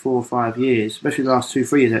maybe 4 or 5 years, especially the last 2,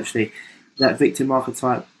 3 years actually, that victim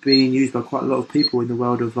archetype being used by quite a lot of people in the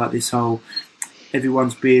world of like this whole,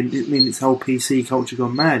 everyone's being, I mean, this whole PC culture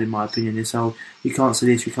gone mad in my opinion, this whole, you can't say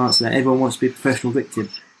this, you can't say that, everyone wants to be a professional victim.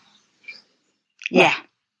 Yeah,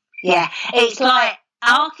 it's like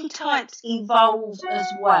archetypes evolve as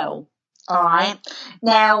well, all right?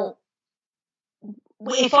 Now,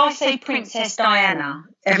 if I say Princess Diana,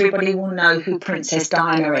 everybody will know who Princess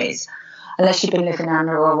Diana is, unless you've been living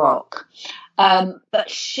under a rock. But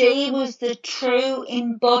she was the true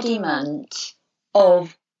embodiment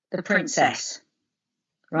of the princess,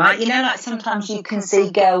 right? You know, like sometimes you can see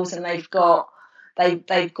girls and they've got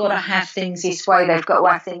to have things this way, they've got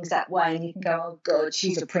to have things that way, and you can go, oh God,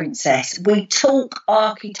 she's a princess. We talk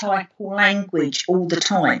archetypal language all the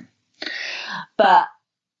time, but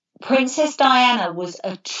Princess Diana was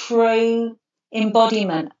a true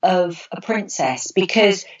embodiment of a princess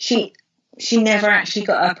because she never actually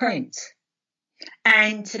got her prince.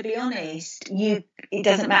 And to be honest, it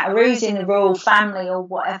doesn't matter who's in the royal family or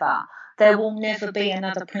whatever, there will never be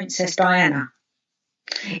another Princess Diana.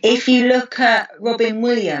 If you look at Robin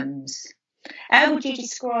Williams, how would you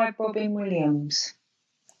describe Robin Williams?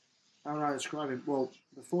 How would I describe him? Well,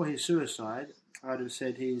 before his suicide, I would have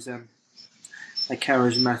said he's a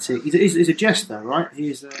charismatic. He's a jester, right?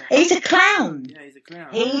 He's a clown. Yeah, he's a clown.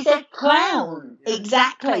 He's a clown, yeah.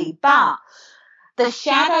 Exactly. But the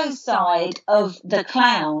shadow side of the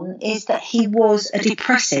clown is that he was a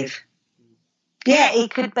depressive. Yeah, he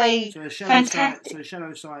could be fantastic. So the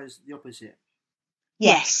shadow side is the opposite.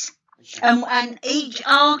 Yes. Okay. And each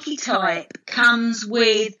archetype comes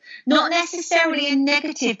with not necessarily a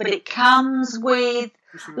negative, but it comes with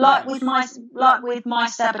like with my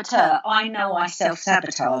saboteur. I know I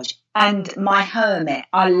self-sabotage, and my hermit.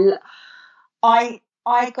 I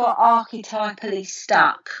got archetypally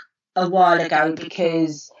stuck a while ago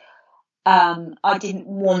because I didn't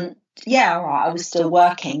want. Yeah, all right, I was still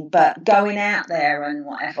working, but going out there and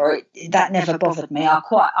whatever, that never bothered me.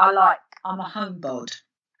 I'm a homebod.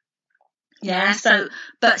 Yeah,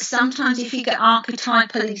 but sometimes if you get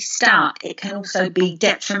archetypally stuck, it can also be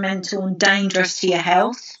detrimental and dangerous to your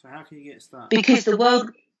health. So how can you get stuck? Because the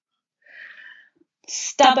world,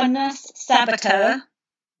 stubbornness, saboteur.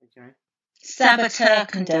 Okay. Saboteur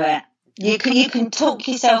can do it. Okay. You can talk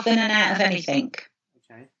yourself in and out of anything.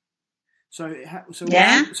 Okay. So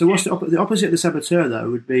what's the opposite of the saboteur though?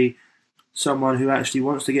 Would be someone who actually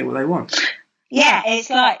wants to get what they want. Yeah, it's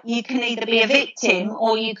like you can either be a victim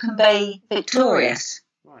or you can be victorious.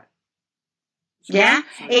 Right.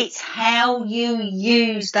 It's how you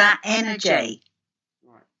use that energy.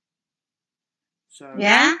 Right.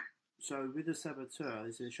 So with the saboteur,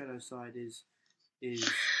 the shadow side is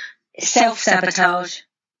self-sabotage.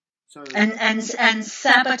 So and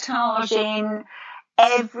sabotaging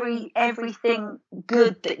everything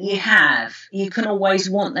good that you have. You can always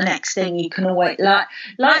want the next thing. You can always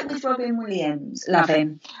like with Robin Williams, love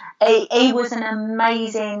him. He was an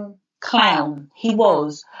amazing clown. He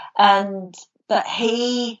was, but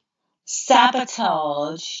he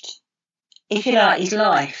sabotaged, if you like, his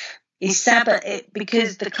life.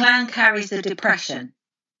 Because the clown carries the depression.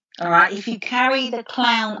 All right, if you carry the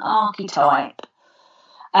clown archetype,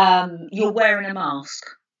 you're wearing a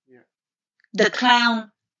mask. The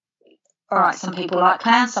clown, all right, some people like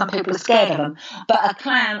clowns, some people are scared of them, but a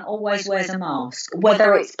clown always wears a mask,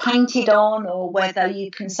 whether it's painted on or whether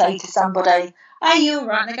you can say to somebody, hey, you're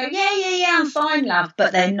right, and they go, yeah, I'm fine, love,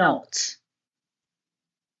 but they're not.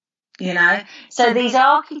 You know? So these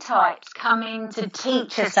archetypes come in to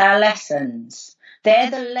teach us our lessons.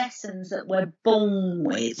 They're the lessons that we're born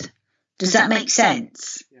with. Does that make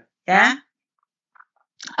sense? Yeah?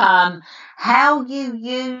 How you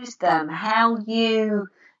use them, how you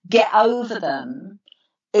get over them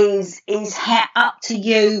is up to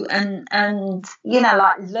you, and you know,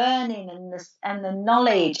 like learning and the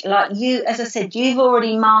knowledge. Like you, as I said, you've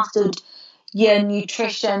already mastered your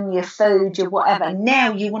nutrition, your food, your whatever.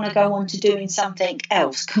 Now you want to go on to doing something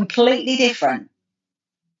else completely different.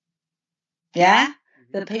 Yeah,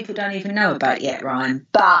 that people don't even know about yet, Ryan.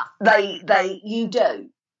 But you do.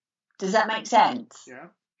 Does that make sense? Yeah.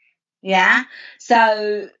 Yeah.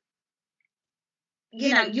 So, you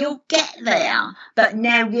know, you'll get there, but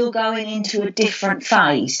now you're going into a different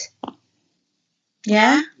phase.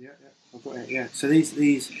 Yeah. Yeah. I've got it. Yeah. So these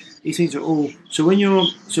things are all. So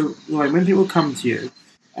when people come to you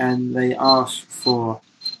and they ask for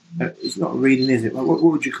it's not a reading, is it? What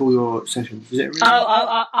would you call your sessions? Is it a reading?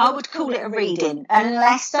 I would call it a reading,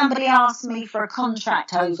 unless somebody asks me for a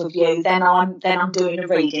contract overview. Then I'm doing a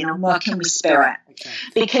reading. I'm working with spirit,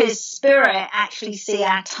 because spirit actually see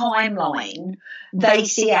our timeline. They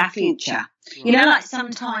see our future. Right. You know, like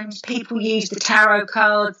sometimes people use the tarot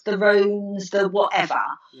cards, the runes, the whatever,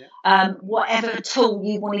 whatever tool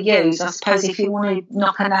you want to use. I suppose if you want to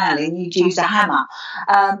knock a nail in, you'd use a hammer.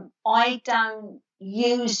 I don't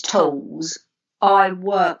use tools. I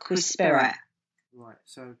work with spirit. Right.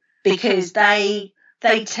 So because they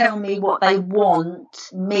tell me what they want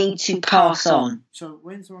me to pass on. So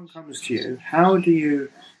when someone comes to you, how do you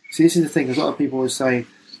see? This is the thing. A lot of people always say,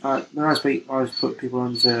 when I speak, I always put people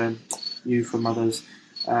onto you from others.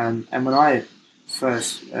 And when I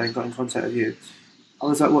first got in contact with you, I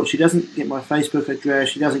was like, "What? She doesn't get my Facebook address.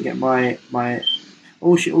 She doesn't get my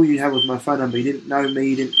all you had was my phone number. You didn't know me.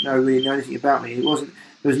 You didn't really know anything about me. It wasn't.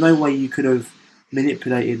 There was no way you could have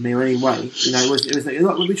manipulated me or any way. You know, it was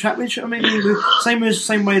like we trap. I mean,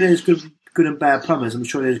 same way there's good and bad plumbers. I'm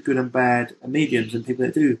sure there's good and bad mediums and people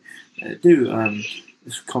that do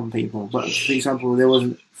con people. But for example, there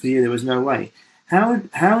wasn't for you. There was no way. How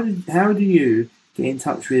do you get in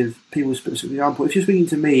touch with people? For example, if you're speaking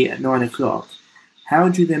to me at 9 o'clock, how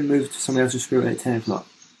do you then move to someone else's spirit at 10 o'clock?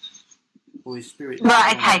 Or his spirit?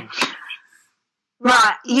 Right. Okay.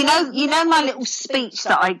 Right. You know my little speech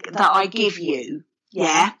that I give you.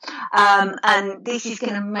 Yeah. And this is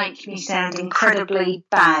going to make me sound incredibly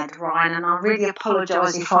bad, Ryan. And I really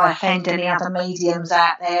apologise if I offend any other mediums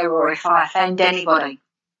out there, or if I offend anybody.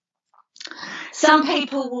 Some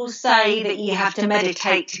people will say that you have to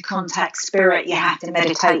meditate to contact spirit. You have to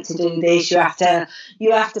meditate to do this. You have to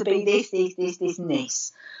be this, and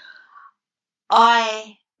this.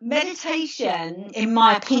 Meditation, in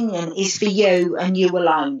my opinion, is for you and you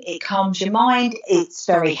alone. It calms your mind. It's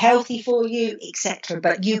very healthy for you, etc.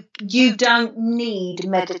 But you don't need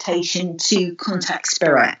meditation to contact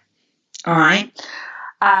spirit. All right.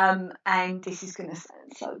 And this is going to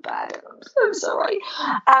sound so bad. I'm so sorry.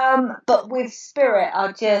 But with spirit,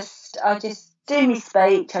 I just do my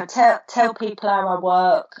speech. I tell people how I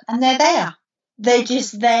work, and they're there. They're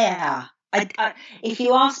just there. If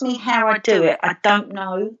you ask me how I do it, I don't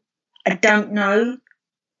know.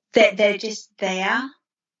 They're just there.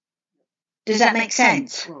 Does that make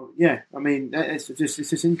sense? Well, yeah. I mean, it's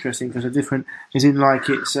just interesting because they're different. As in, like,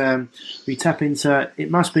 it's we tap into.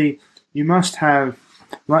 It must be. You must have,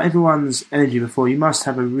 like everyone's energy before. You must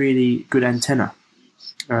have a really good antenna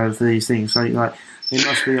for these things. So, like, it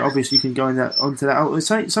must be obvious. You can go onto that. Oh,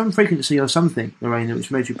 say some frequency or something, Lorraine,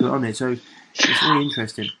 which made you put it on it. So it's really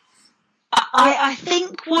interesting. I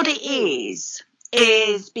think what it is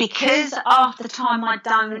because half the time I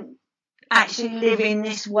don't actually live in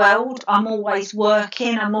this world. I'm always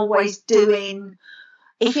working. I'm always doing.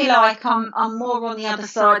 If you like, I'm more on the other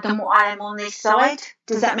side than what I am on this side.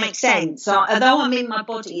 Does that make sense? So, although I'm in my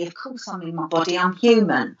body, of course I'm in my body. I'm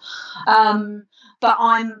human, but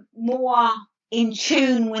I'm more in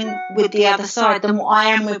tune with the other side than what I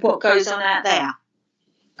am with what goes on out there.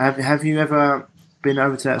 Have you ever been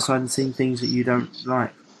over to that side and seen things that you don't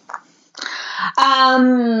like?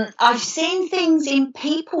 I've seen things in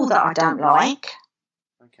people that I don't like.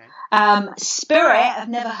 Okay. Spirit have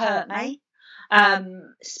never hurt me.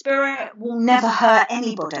 Spirit will never hurt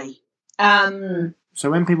anybody.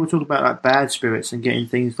 So when people talk about like bad spirits and getting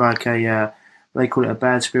things like they call it a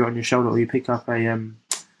bad spirit on your shoulder, or you pick up a I can't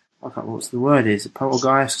remember what's the word is, a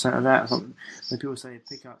poltergeist or something like that. When people say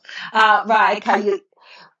pick up. Right. Okay.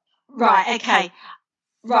 Right. Okay.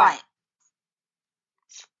 Right.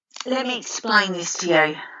 Let me explain this to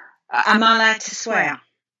you. Am I allowed to swear?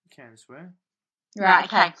 You can swear. Right,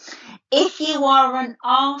 okay. If you are an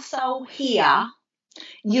arsehole here,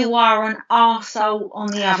 you are an arsehole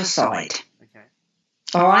on the other side. Okay.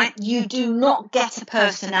 All right? You do not get a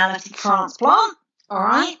personality transplant. All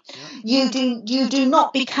right? Yeah. You do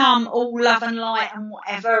not become all love and light and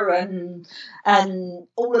whatever and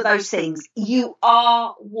all of those things. You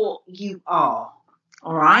are what you are.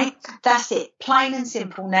 All right, that's it, plain and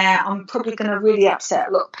simple. Now, I'm probably going to really upset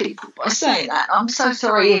a lot of people by saying that. I'm so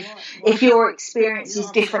sorry if your experience is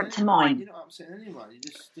different to mine. You're not upsetting anyone. You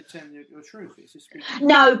just telling your truth. It's just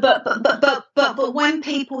no, but when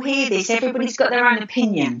people hear this, everybody's got their own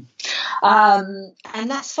opinion, and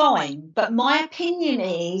that's fine. But my opinion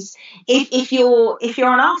is, if you're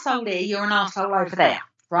an arsehole here, you're an arsehole over there,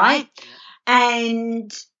 right?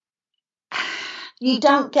 And you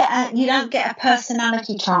don't get a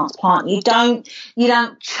personality transplant. You don't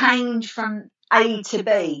change from A to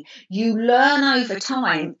B. You learn over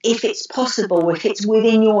time if it's possible, if it's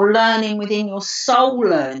within your learning, within your soul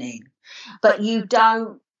learning. But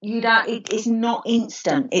it's not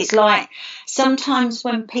instant. It's like sometimes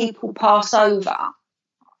when people pass over,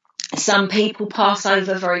 some people pass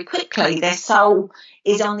over very quickly. Their soul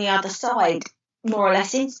is on the other side more or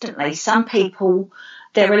less instantly. Some people,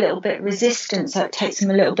 they're a little bit resistant, so it takes them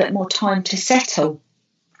a little bit more time to settle.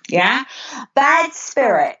 Yeah? Bad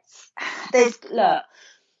spirits. Look,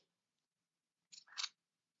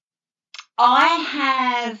 I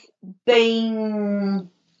have been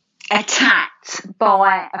attacked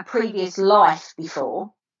by a previous life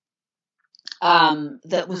before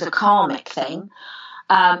that was a karmic thing,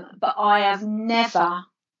 but I have never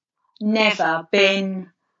been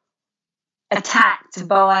attacked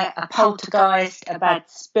by a poltergeist, a bad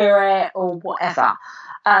spirit, or whatever.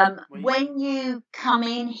 When you come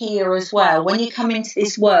in here as well, when you come into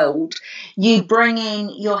this world, you bring in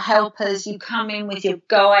your helpers, you come in with your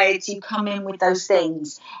guides, you come in with those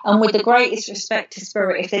things. And with the greatest respect to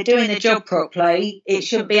spirit, if they're doing the job properly, it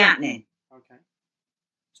shouldn't be happening. Okay.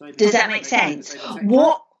 So does that make sense?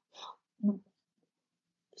 What?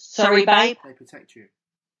 Sorry, babe? They protect you.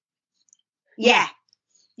 Yeah.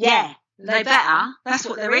 They better. That's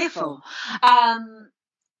what they're here for.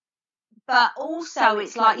 But also,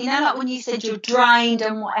 it's like, like when you said you're drained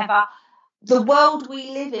and whatever, the world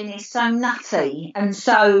we live in is so nutty and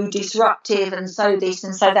so disruptive and so this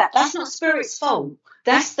and so that. That's not spirit's fault.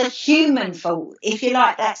 That's the human fault. If you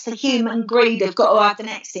like, that's the human greed of got to have the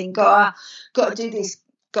next thing, got to do this,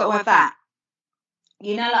 got to have that.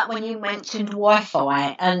 Like when you mentioned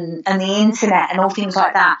Wi-Fi and the internet and all things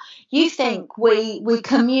like that, you think we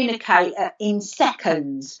communicate in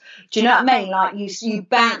seconds. Do you know what I mean? Like you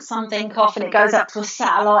bounce something off and it goes up to a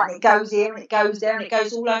satellite and it goes here and it goes there and it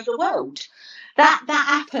goes all over the world. That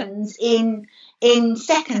happens in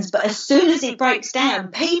seconds. But as soon as it breaks down,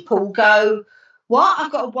 people go, what?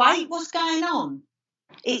 I've got to wait? What's going on?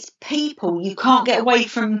 It's people. You can't get away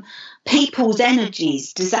from people's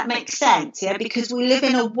energies. Does that make sense? Yeah, because we live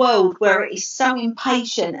in a world where it is so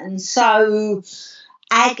impatient and so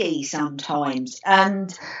aggy sometimes.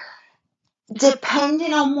 And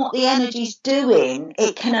depending on what the energy's doing,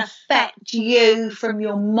 it can affect you from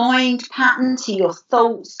your mind pattern to your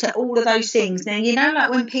thoughts to all of those things. Now,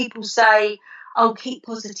 like when people say, oh, keep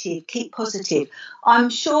positive, keep positive.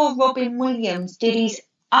 I'm sure Robin Williams did his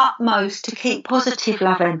utmost to keep positive,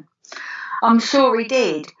 loving. I'm sure he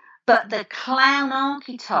did. But the clown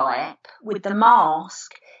archetype with the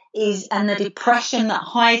mask and the depression that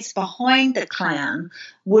hides behind the clown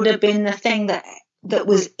would have been the thing that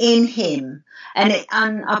was in him. And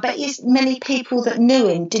I bet you many people that knew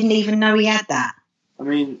him didn't even know he had that. I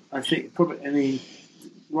mean,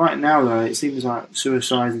 right now though, it seems like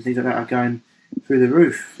suicides and things like that are going through the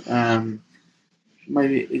roof.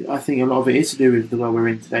 Maybe I think a lot of it is to do with the world we're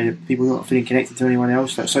in today. That people not feeling connected to anyone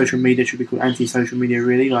else. Like social media should be called anti-social media.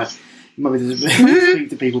 Really, like you might be able to speak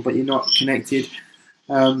to people, but you're not connected.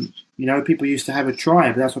 People used to have a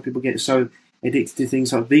tribe. That's why people get so addicted to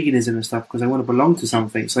things like veganism and stuff because they want to belong to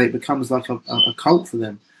something. So it becomes like a cult for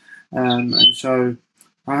them. And so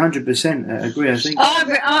I 100% agree. I think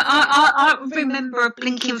I remember a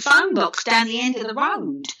blinking phone box down the end of the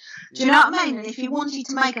road. Do you know what I mean? And if you wanted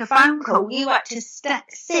to make a phone call, you had to sit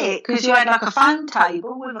because you had like a phone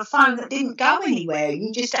table with a phone that didn't go anywhere.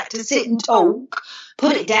 You just had to sit and talk,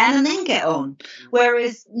 put it down, and then get on.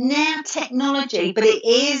 Whereas now technology, but it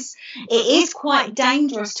is quite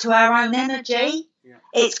dangerous to our own energy. Yeah.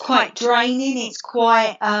 It's quite draining. It's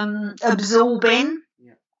quite absorbing.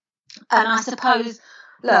 Yeah. And I suppose,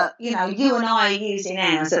 look, you and I are using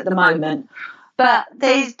ours at the moment, but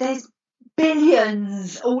there's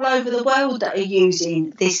billions all over the world that are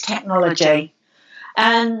using this technology,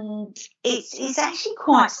 and it's actually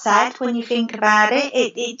quite sad when you think about it.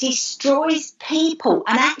 It destroys people,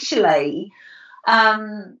 and actually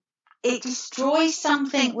it destroys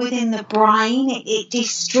something within the brain. It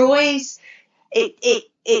destroys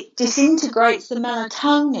it disintegrates the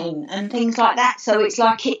melatonin and things like that. So it's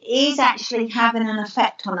like it is actually having an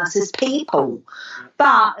effect on us as people.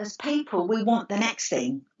 But as people, we want the next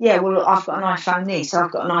thing. Yeah, well, I've got an iPhone this,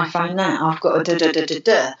 I've got an iPhone that, I've got a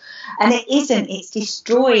da-da-da-da-da. And it isn't, it's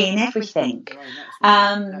destroying everything.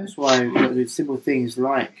 That's why you've got to do simple things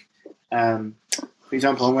like, for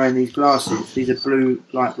example, I'm wearing these glasses. These are blue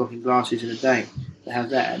light-blocking glasses in the day. They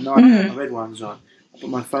have that at night, I have my red ones on. I put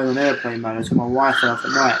my phone on airplane mode, I turn my Wi-Fi off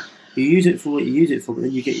at night. You use it for what you use it for, but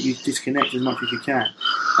then you disconnect as much as you can.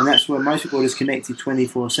 And that's where most people are disconnected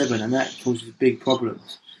 24/7, and that causes big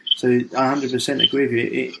problems. So I 100% agree with you.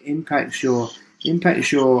 It impacts your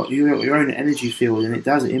impacts your own energy field, and it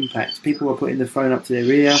does impact. People are putting the phone up to their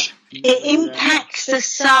ear. It impacts the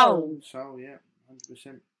soul. Soul, yeah,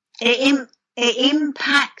 100%. It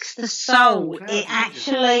impacts the soul. It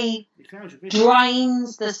actually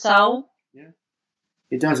drains the soul. Yeah,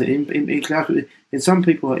 it does. In some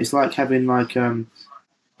people, it's like having like a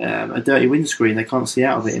dirty windscreen. They can't see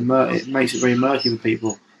out of it. It makes it very murky for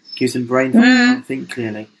people. Gives them brain fog. They can't think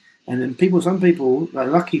clearly. And then some people, like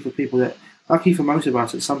lucky for most of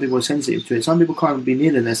us, that some people are sensitive to it. Some people can't be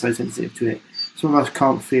near them; they're so sensitive to it. Some of us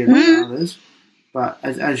can't feel it like others. But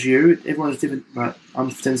as you, everyone's different. Like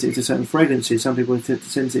I'm sensitive to certain fragrances. Some people are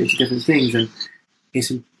sensitive to different things, and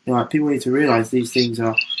it's like people need to realise these things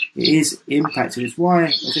it is impacted. It's why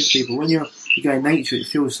I think to people when you go in nature, it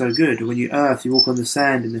feels so good. Or when you walk on the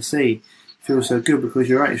sand in the sea, it feels so good because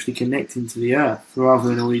you're actually connecting to the earth rather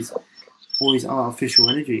than all these artificial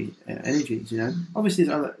energies. You know, obviously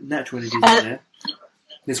there's other natural energies in there.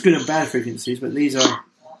 There's good and bad frequencies, but these are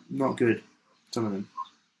not good. Some of them.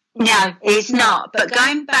 No, it's not. But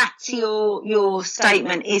going back to your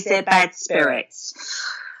statement, is there bad spirits?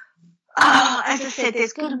 As I said,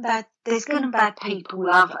 there's good and bad. There's good and bad people,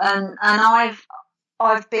 love, and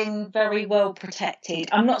I've been very well protected.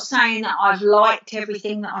 I'm not saying that I've liked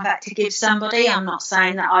everything that I've had to give somebody. I'm not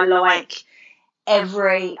saying that I like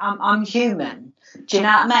I'm human. Do you know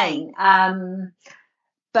what I mean?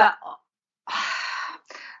 But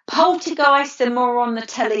poltergeists are more on the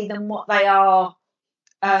telly than what they are.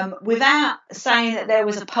 Without saying that there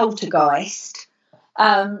was a poltergeist,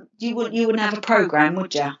 you wouldn't have a program,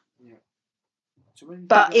 would you? Yeah. So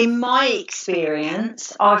but in my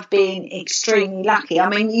experience, I've been extremely lucky. I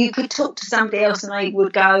mean, you could talk to somebody else and they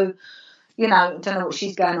would go, you know, don't know what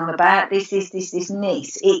she's going on about. This and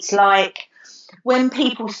this. It's like when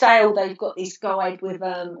people say, oh, they've got this guide with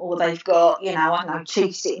them, or they've got, you know, I don't know,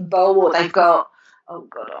 chief sitting bull, or they've got. Oh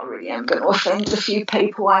God, I really am going to offend a few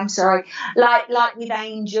people. I'm sorry. Like with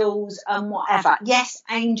angels and whatever. Yes,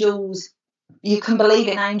 angels. You can believe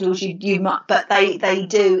in angels. You might, but they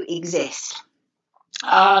do exist.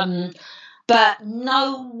 But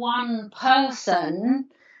no one person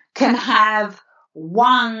can have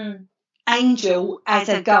one angel as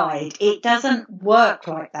a guide. It doesn't work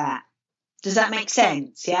like that. Does that make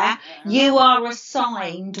sense? Yeah? You are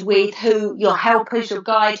assigned with who your helpers, your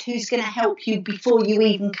guide, who's going to help you before you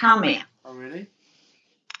even come here. Oh, really?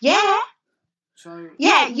 Yeah. So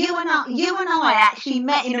yeah, you and I actually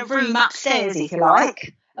met in a room upstairs, if you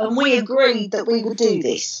like, and we agreed that we would do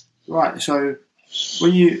this. Right. So for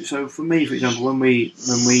me, for example, when we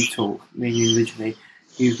talk, me and you originally,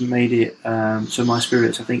 you've made it so my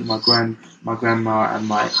spirits. I think my grandma and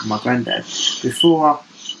my granddad before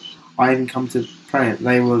I even come to planet,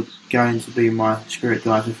 they were going to be my spirit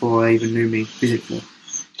guides before they even knew me physically.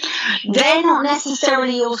 They're not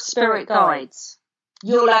necessarily your spirit guides.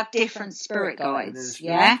 You'll have different spirit guides,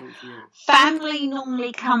 yeah? Family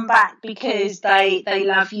normally come back because they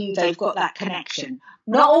love you, they've got that connection.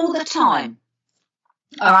 Not all the time.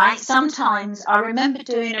 All right, sometimes I remember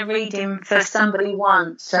doing a reading for somebody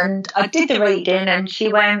once, and I did the reading and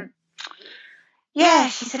she went, yeah,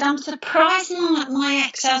 she said, I'm surprised my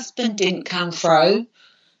ex-husband didn't come through.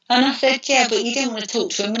 And I said, yeah, but you didn't want to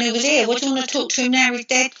talk to him when he was here. What do you want to talk to him now he's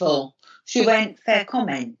dead for? She went, fair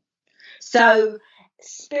comment. So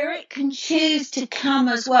spirit can choose to come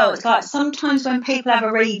as well. It's like sometimes when people have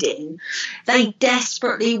a reading, they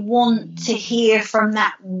desperately want to hear from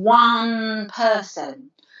that one person.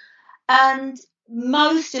 And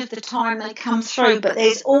most of the time they come through, but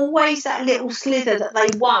there's always that little slither that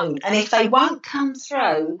they won't. And if they won't come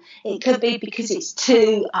through, it could be because it's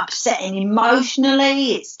too upsetting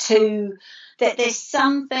emotionally, it's too, that there's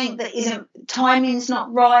something that isn't, timing's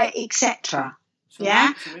not right, etc.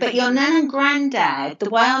 Yeah? But your nan and granddad, the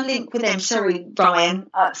way I link with them, sorry, Brian,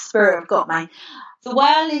 spirit have got me. The way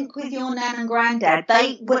I link with your nan and granddad,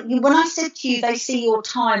 when I said to you, they see your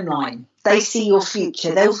timeline, they see your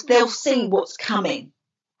future, they'll see what's coming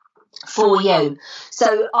for you.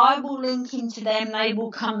 So I will link into them, they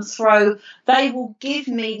will come through, they will give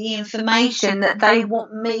me the information that they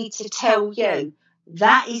want me to tell you.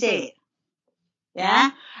 That is it.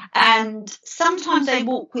 Yeah? And sometimes they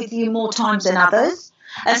walk with you more times than others.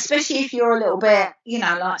 Especially if you're a little bit, you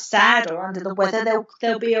know, like sad or under the weather,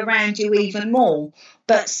 they'll be around you even more.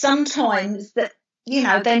 But sometimes that, you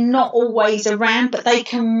know, they're not always around, but they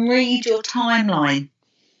can read your timeline.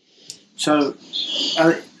 So,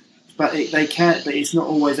 but they can, but it's not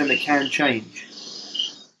always them. It can change.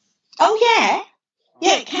 Oh yeah,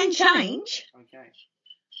 it can change.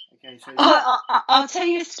 Okay. So I'll tell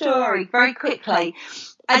you a story very quickly.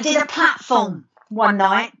 I did a platform one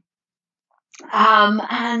night.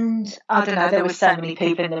 And I don't know, there were so many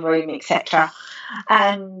people in the room, etc.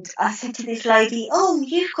 And I said to this lady, "Oh,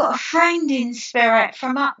 you've got a friend in spirit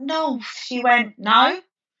from up north." She went, "No,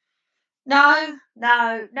 no,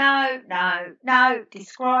 no, no, no, no,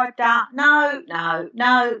 describe that. No, no,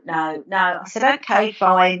 no, no, no." I said, "Okay,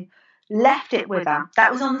 fine." Left it with her.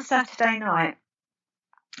 That was on the Saturday night.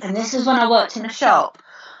 And this was when I worked in a shop.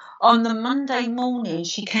 On the Monday morning,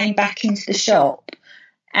 she came back into the shop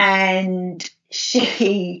and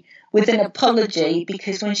she, with an apology,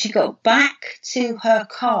 because when she got back to her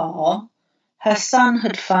car, her son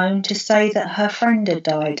had phoned to say that her friend had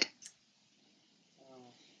died.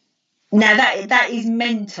 Now that is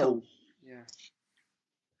mental. Yeah.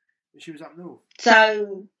 She was up north.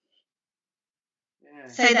 So, Yeah.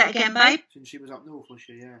 say that again, babe. Since she was up north, was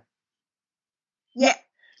she? Yeah. Yeah.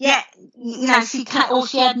 Yeah, you know, she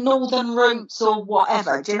had northern roots or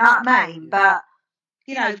whatever. Do you know what I mean? Yeah. But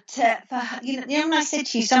you know, when I said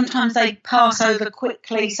to you, sometimes they pass over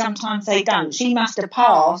quickly, sometimes they don't. She must have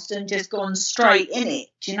passed and just gone straight in it.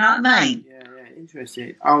 Do you know what I mean? Yeah,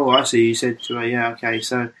 interesting. Oh, I see. You said to her, yeah, okay.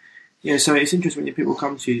 So, yeah, so it's interesting when people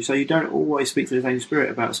come to you. So you don't always speak to the same spirit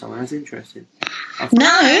about someone. That's interesting. I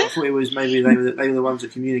thought it was maybe they were the ones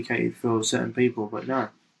that communicated for certain people, but no.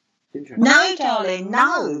 No, darling,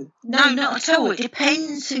 no, not at all. It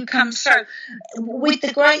depends who comes through. With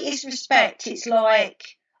the greatest respect, it's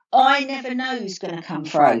like I never know who's going to come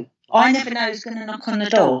through. I never know who's going to knock on the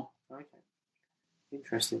door. Okay,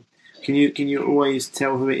 interesting. Can you always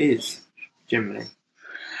tell who it is generally?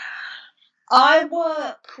 I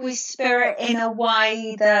work with spirit in a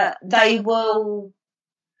way that they will.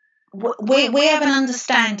 We have an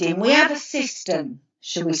understanding. We have a system,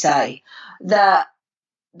 shall we say, that.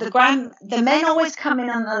 The men always come in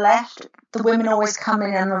on the left, the women always come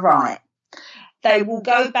in on the right. They will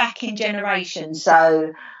go back in generations.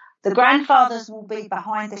 So the grandfathers will be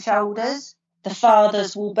behind the shoulders, the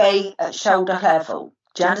fathers will be at shoulder level.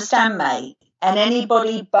 Do you understand me? And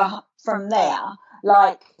anybody from there,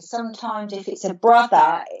 like sometimes if it's a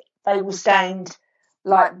brother, they will stand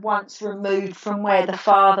like once removed from where the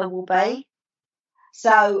father will be.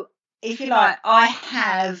 So if you like, I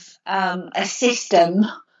have a system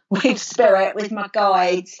with spirit, with my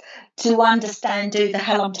guides, to understand who the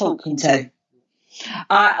hell I'm talking to.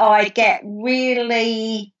 I get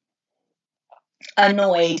really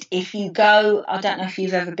annoyed if you go, I don't know if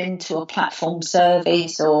you've ever been to a platform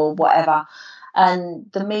service or whatever, and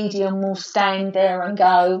the medium will stand there and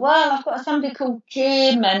go, "Well, I've got somebody called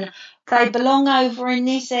Jim and they belong over in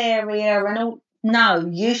this area and all." No,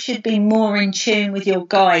 you should be more in tune with your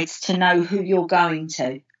guides to know who you're going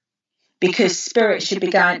to. Because spirit should be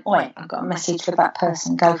going, "Oi, I've got a message for that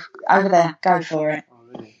person. Go over there. Go for it." Oh,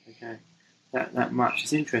 really? Okay. That much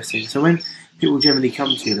is interesting. So when people generally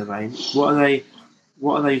come to you, Lorraine, what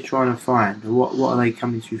are they trying to find, or what are they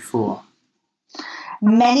coming to you for?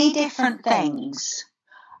 Many different things.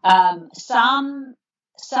 Some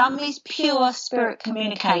is pure spirit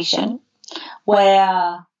communication,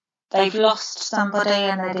 where they've lost somebody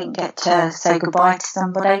and they didn't get to say goodbye to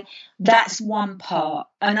somebody. That's one part.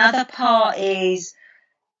 Another part is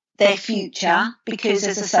their future, because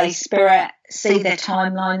as I say, spirit see their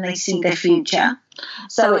timeline, they see their future.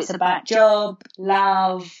 So it's about job,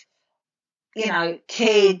 love,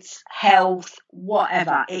 kids, health,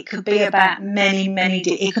 whatever. It could be about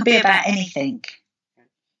it could be about anything.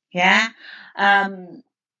 Yeah.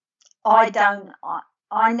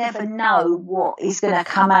 I never know what is going to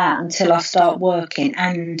come out until I start working,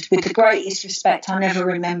 and with the greatest respect, I never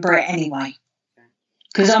remember it anyway,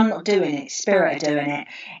 because I'm not doing it. Spirit are doing it.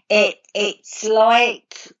 It's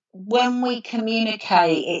like when we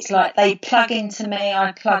communicate, it's like they plug into me,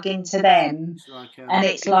 I plug into them, and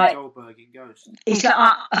it's like it's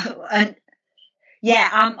like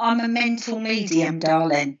I'm a mental medium,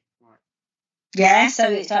 darling. Yeah, so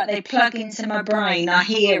it's like they plug into my brain, I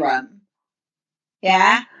hear them.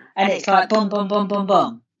 Yeah, and it's like boom, boom, boom, boom,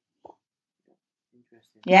 boom.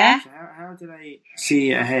 Interesting. Yeah. So how do they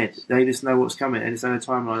see ahead? They just know what's coming, and it's on a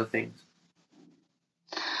timeline of things.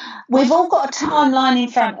 We've all got a timeline in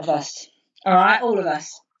front of us. All right, all of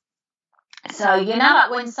us. So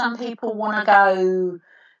like when some people want to go,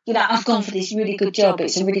 I've gone for this really good job.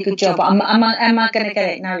 It's a really good job. Am I going to get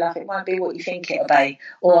it? No, love, it won't be what you think it'll be.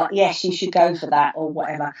 Or yes, you should go for that, or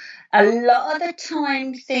whatever. A lot of the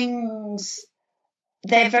time, things.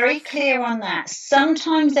 They're very clear on that.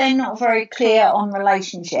 Sometimes they're not very clear on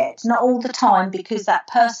relationships. Not all the time, because that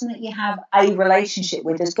person that you have a relationship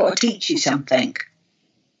with has got to teach you something.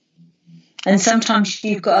 And sometimes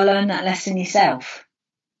you've got to learn that lesson yourself.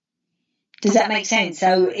 Does that make sense?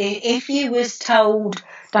 So if you was told,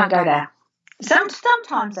 "Don't go there,"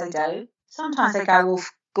 Sometimes they do. Sometimes they go, well,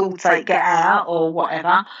 God's sake, get out or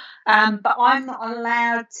whatever. But I'm not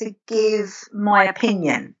allowed to give my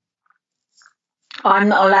opinion. I'm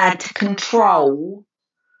not allowed to control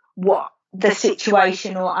what the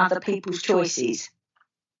situation or other people's choices.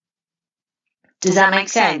 Does that make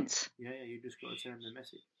sense? Yeah, you just got to tell them the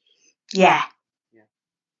message. Yeah.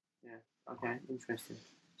 Okay, interesting.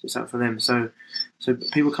 So it's up for them. So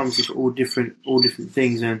people come to you for all different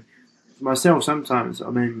things, and for myself, sometimes, I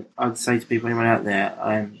mean, I'd say to people, anyone out there,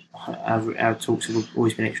 our talks have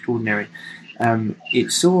always been extraordinary.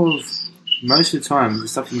 It's sort of, most of the time, the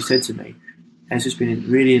stuff you said to me has just been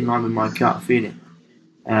really in line with my gut feeling.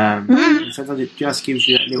 And sometimes it just gives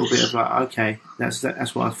you that little bit of like, okay, that's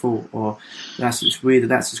what I thought, or it's weird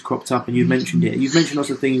that's just cropped up, and you've mentioned it. You've mentioned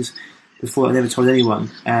lots of things before I never told anyone,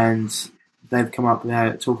 and they've come up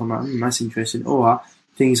without talking about, that's interesting, or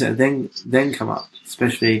things that have then come up,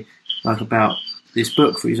 especially like about this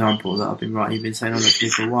book, for example, that I've been writing. You've been saying on it to me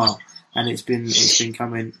for a while, and it's been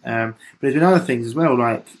coming. But there's been other things as well,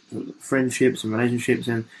 like friendships and relationships,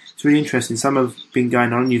 and it's really interesting. Some have been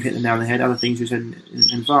going on, you've hit the nail on the head. Other things you said in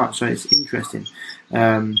advance, so it's interesting.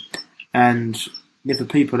 And for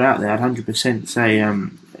people out there, I'd 100% say,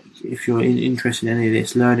 if you're interested in any of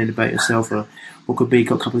this, learning about yourself, or what could be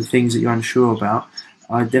got a couple of things that you're unsure about,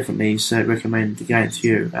 I definitely recommend going to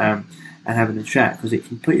you and having a chat, because it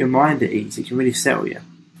can put your mind at ease. It can really settle you,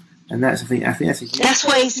 and I think that's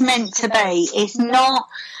what it's meant to be. It's not.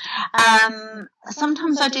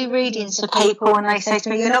 Sometimes I do readings for people, and they say to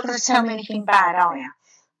me, "You're not going to tell me anything bad, are you?"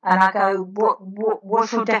 And I go,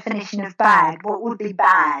 "What's your definition of bad? What would be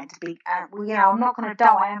bad? I'm not going to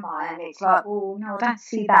die, am I?" And it's like, "Well, no, I don't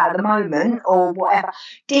see that at the moment," or whatever.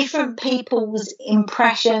 Different people's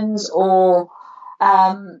impressions, or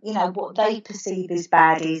what they perceive as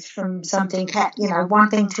bad is from something, one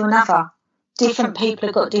thing to another. Different people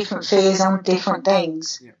have got different fears on different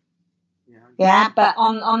things. Yeah, but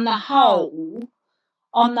on the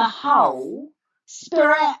whole,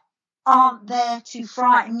 spirit aren't there to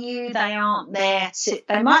frighten you. They aren't there to.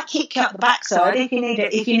 They might kick you up the backside if you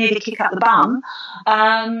need a kick up the bum.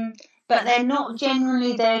 But they're not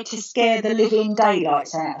generally there to scare the living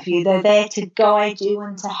daylights out of you. They're there to guide you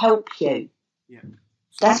and to help you. Yeah.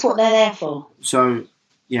 That's what they're there for. So,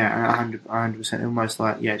 100%, almost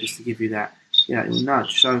like, just to give you that little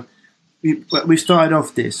nudge. So, we started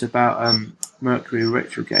off this about Mercury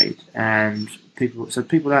retrograde, and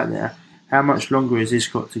people out there, how much longer has this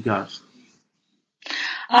got to go?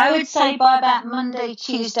 I would say by about Monday,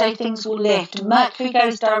 Tuesday, things will lift. Mercury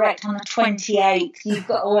goes direct on the 28th. You've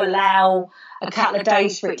got to allow a couple of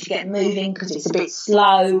days for it to get moving, because it's a bit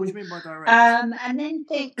slow. So what do you mean by direct? And then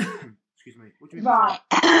think... Excuse me. What do you mean by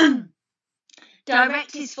direct?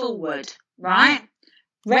 Direct is forward, right?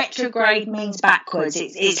 Retrograde means backwards.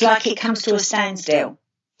 It's like it comes to a standstill.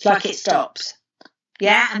 It's like it stops.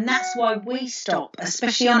 Yeah, and that's why we stop,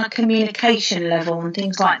 especially on a communication level and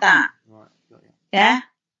things like that. Right, got you. Yeah?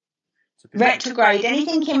 Retrograde,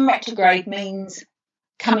 anything in retrograde means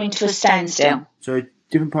coming to a standstill. So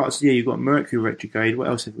different parts of the year, you've got Mercury retrograde. What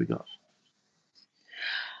else have we got?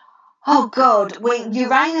 Oh, God.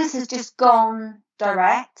 Uranus has just gone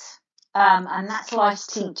direct, and that's life's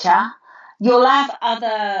teacher. You'll have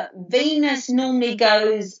other... Venus normally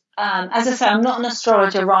goes... as I say, I'm not an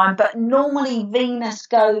astrologer, Ryan, but normally Venus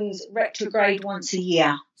goes retrograde once a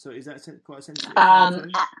year. So is that quite a sensitive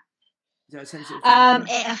thing? Is that a sensitive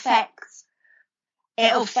thing?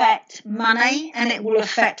 It'll affect money, and it will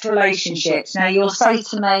affect relationships. Now, you'll say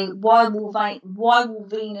to me, why will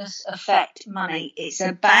Venus affect money? It's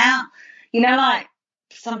about, like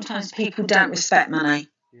sometimes people don't respect money.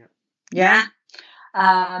 Yeah?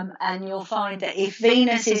 And you'll find that if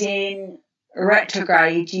Venus is in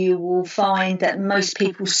retrograde, you will find that most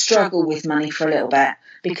people struggle with money for a little bit,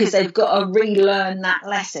 because they've got to relearn that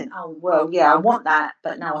lesson. Oh, well, yeah, I want that,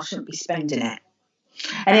 but no, I shouldn't be spending it.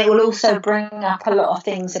 And it will also bring up a lot of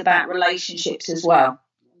things about relationships as well.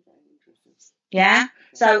 Yeah?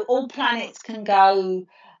 So all planets can go...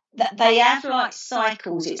 They have like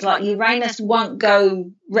cycles. It's like Uranus won't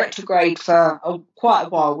go retrograde for quite a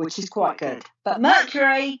while, which is quite good. But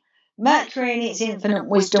Mercury in its infinite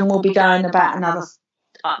wisdom will be going about another...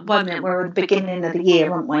 wait a minute, we're at the beginning of the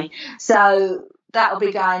year, aren't we? So that'll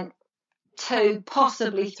be going 2,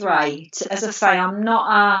 possibly 3. As I say, I'm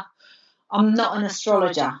not an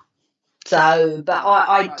astrologer. So, but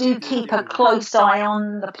I do keep a close eye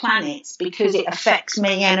on the planets, because it affects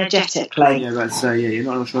me energetically. Yeah, but you're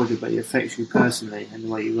not an astrologer, but it affects you personally and the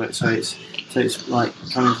way you work. So it's like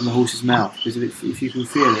coming from the horse's mouth, because if you can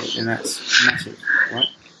feel it, then that's massive, right?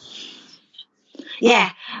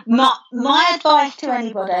 Yeah. My advice to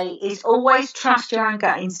anybody is always trust your own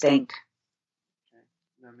gut instinct.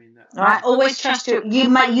 I mean, Right? Always trust it. You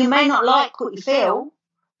may not like what you feel,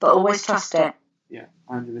 but always trust it. Yeah,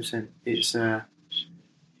 100%. It's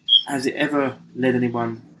has it ever led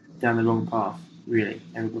anyone down the wrong path? Really,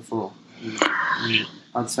 ever before?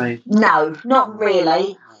 I'd say no, not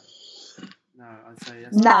really. No, I'd say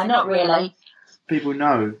that's no, not really. People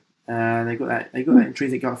know they got that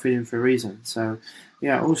intrinsic gut feeling for a reason. So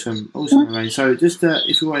yeah, awesome, Lorraine. So just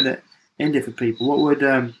if you wanted to end it for people, what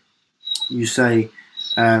would you say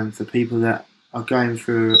for people that are going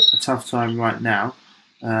through a tough time right now,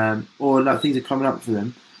 or like things are coming up for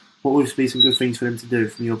them? What would be some good things for them to do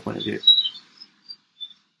from your point of view?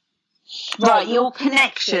 Right, your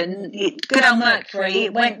connection, good old Mercury,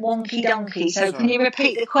 it went wonky donkey. So can you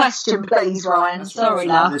repeat the question, please, Ryan? Sorry,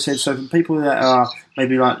 love. So for people that are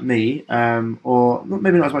maybe like me, or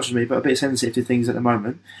maybe not as much as me, but a bit sensitive to things at the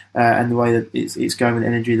moment, and the way that it's going with the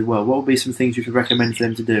energy of the world, what would be some things you could recommend for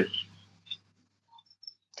them to do?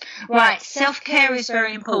 Right, self-care is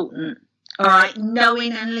very important. All right,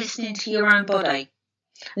 knowing and listening to your own body.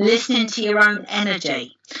 Listening to your own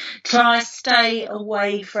energy. Try to stay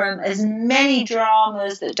away from as many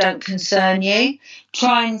dramas that don't concern you.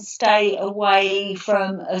 Try and stay away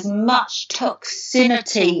from as much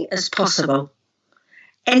toxicity as possible.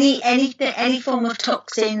 Any form of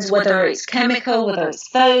toxins, whether it's chemical, whether it's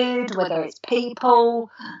food, whether it's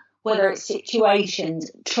people, whether it's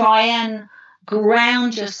situations, try and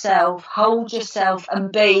ground yourself, hold yourself,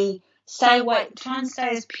 and try and stay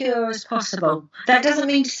as pure as possible. That doesn't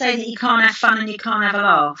mean to say that you can't have fun and you can't have a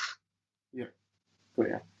laugh. Yeah, got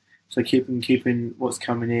ya. So keeping what's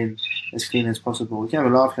coming in as clean as possible. You can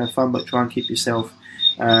have a laugh, have fun, but try and keep yourself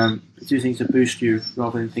do things to boost you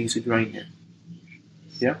rather than things to drain you.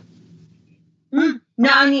 Yeah.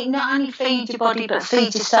 Not only feed your body, but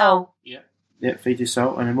feed your soul. Yeah, feed your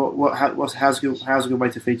soul. And then how's a good way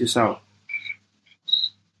to feed your soul?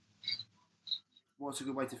 What's a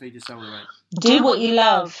good way to feed your soul, Lorraine? Do what you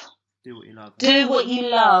love. Do what you love. Do what you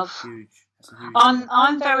love. Huge. That's a huge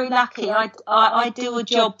I'm very lucky. I do a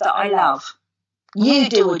job that I love. You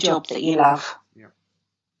do a job that you love. Yeah.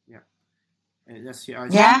 I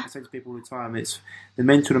say to people all the time, it's the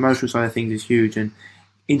mental and emotional side of things is huge, and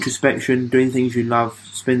introspection, doing things you love,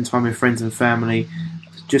 spending time with friends and family,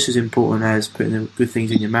 just as important as putting the good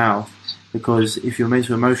things in your mouth. Because if your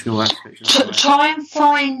mental emotional aspect, try and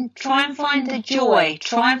find the joy,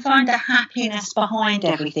 try and find the happiness behind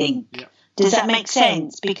everything. Yeah. Does that make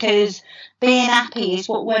sense? Because being happy is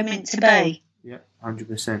what we're meant to be. Yeah,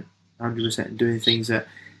 100%, doing things that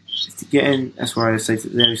that's why I say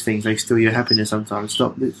those things they steal your happiness sometimes.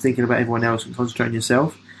 Stop thinking about everyone else and concentrate on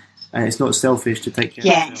yourself. And it's not selfish to take care of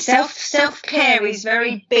yourself. Self-care is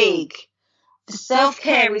very big. The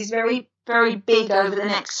self-care is very, very big over the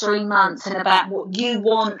next 3 months, and about what you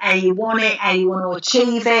want, how you want it, how you want to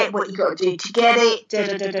achieve it, what you got to do to get it,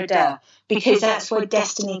 because that's where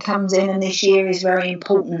destiny comes in, and this year is very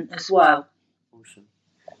important as well. Awesome.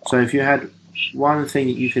 So if you had one thing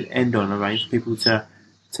that you could end on, Lorraine, for people to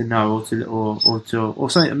know, or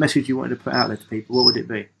something, a message you wanted to put out there to people, what would it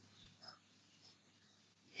be?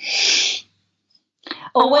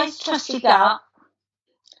 Always trust your gut.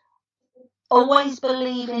 Always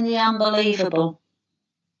believe in the unbelievable.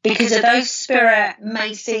 Because although spirit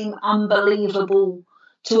may seem unbelievable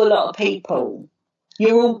to a lot of people,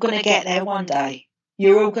 you're all going to get there one day.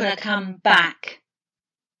 You're all going to come back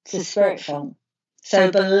to spiritual. So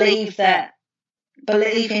believe in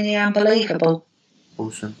the unbelievable.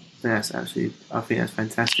 Awesome. I think that's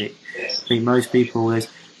fantastic. I think most people,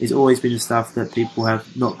 there's always been stuff that people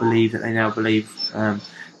have not believed that they now believe. Or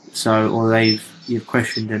you've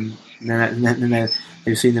questioned them. And then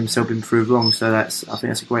they've seen themselves been proved wrong. So I think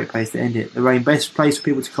that's a great place to end it. Lorraine, best place for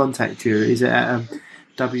people to contact you is it at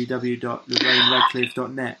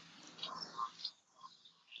www.lorraineradcliffe.net.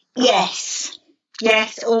 Yes,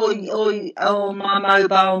 or my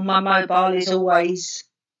mobile. My mobile is always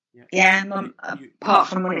apart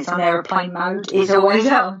from when it's on aeroplane mode, is always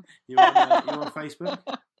on. You're on Facebook.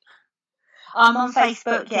 I'm on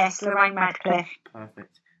Facebook. Yes, Lorraine Radcliffe.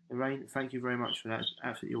 Perfect. Lorraine, thank you very much for that. It's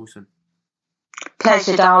absolutely awesome.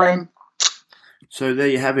 Pleasure, darling. So there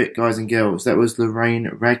you have it, guys and girls. That was Lorraine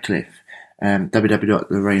Radcliffe.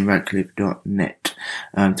 www.lorraineradcliffe.net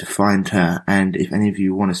to find her. And if any of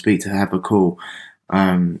you want to speak to her, have a call.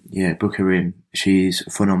 Book her in. She's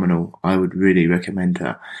phenomenal. I would really recommend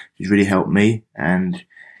her. She's really helped me, and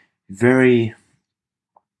very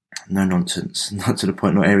no nonsense, not to the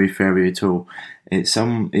point, not airy fairy at all. It's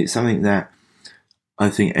something that I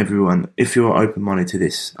think everyone, if you're open-minded to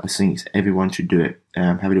this, I think everyone should do it.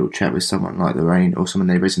 Have a little chat with someone like Lorraine or someone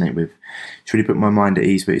they resonate with. It's really put my mind at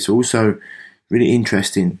ease, but it's also really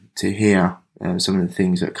interesting to hear some of the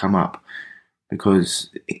things that come up, because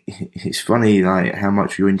it's funny like how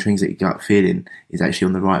much your intrinsic gut feeling is actually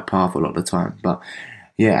on the right path a lot of the time. But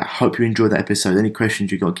yeah, I hope you enjoyed that episode. Any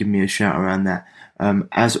questions you got, give me a shout around that.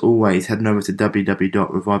 As always, heading over to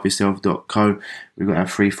www.reviveyourself.co. We've got our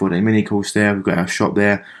free 4-day mini course there. We've got our shop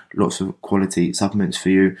there. Lots of quality supplements for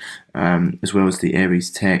you, as well as the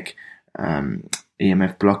Aries Tech,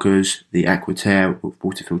 EMF blockers, the Aquaterra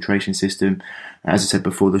water filtration system. As I said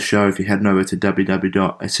before the show, if you head over to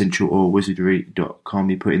www.essentialoilwizardry.com,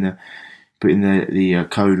 you put in the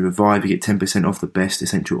code REVIVE, you get 10% off the best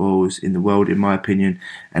essential oils in the world, in my opinion.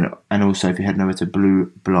 And also, if you head over to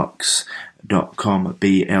blueblocks.com,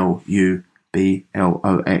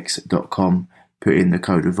 BLUBLOX.com, put in the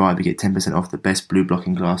code REVIVE, you get 10% off the best blue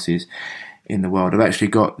blocking glasses in the world. I've actually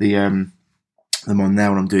got them on now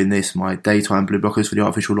when I'm doing this, my daytime blue blockers for the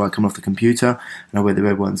artificial light coming off the computer, and I wear the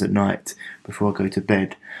red ones at night before I go to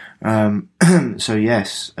bed. So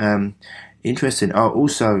yes, interesting.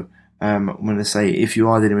 Also, I'm going to say, if you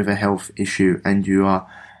are dealing with a health issue and you are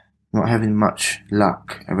not having much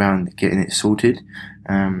luck around getting it sorted,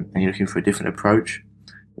 and you're looking for a different approach,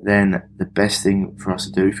 then the best thing for us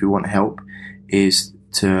to do, if you want help, is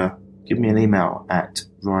to give me an email at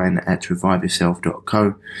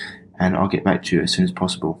ryan@reviveyourself.co, and I'll get back to you as soon as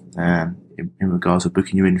possible in regards of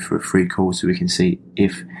booking you in for a free call so we can see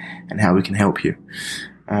if and how we can help you.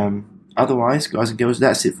 Otherwise, guys and girls,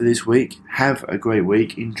 that's it for this week. Have a great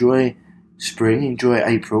week. Enjoy spring. Enjoy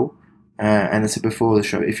April. And as I said before the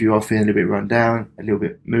show, if you are feeling a little bit run down, a little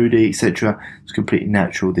bit moody, etc., it's completely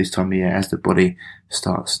natural this time of year as the body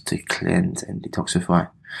starts to cleanse and detoxify.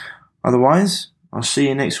 Otherwise, I'll see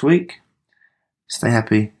you next week. Stay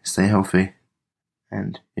happy, stay healthy,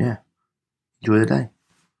 and yeah, enjoy the day.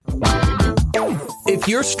 If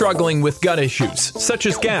you're struggling with gut issues, such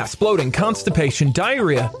as gas, bloating, constipation,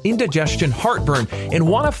 diarrhea, indigestion, heartburn, and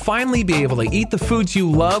want to finally be able to eat the foods you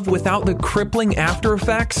love without the crippling after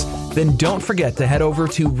effects, then don't forget to head over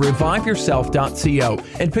to reviveyourself.co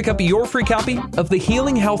and pick up your free copy of The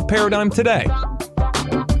Healing Health Paradigm today.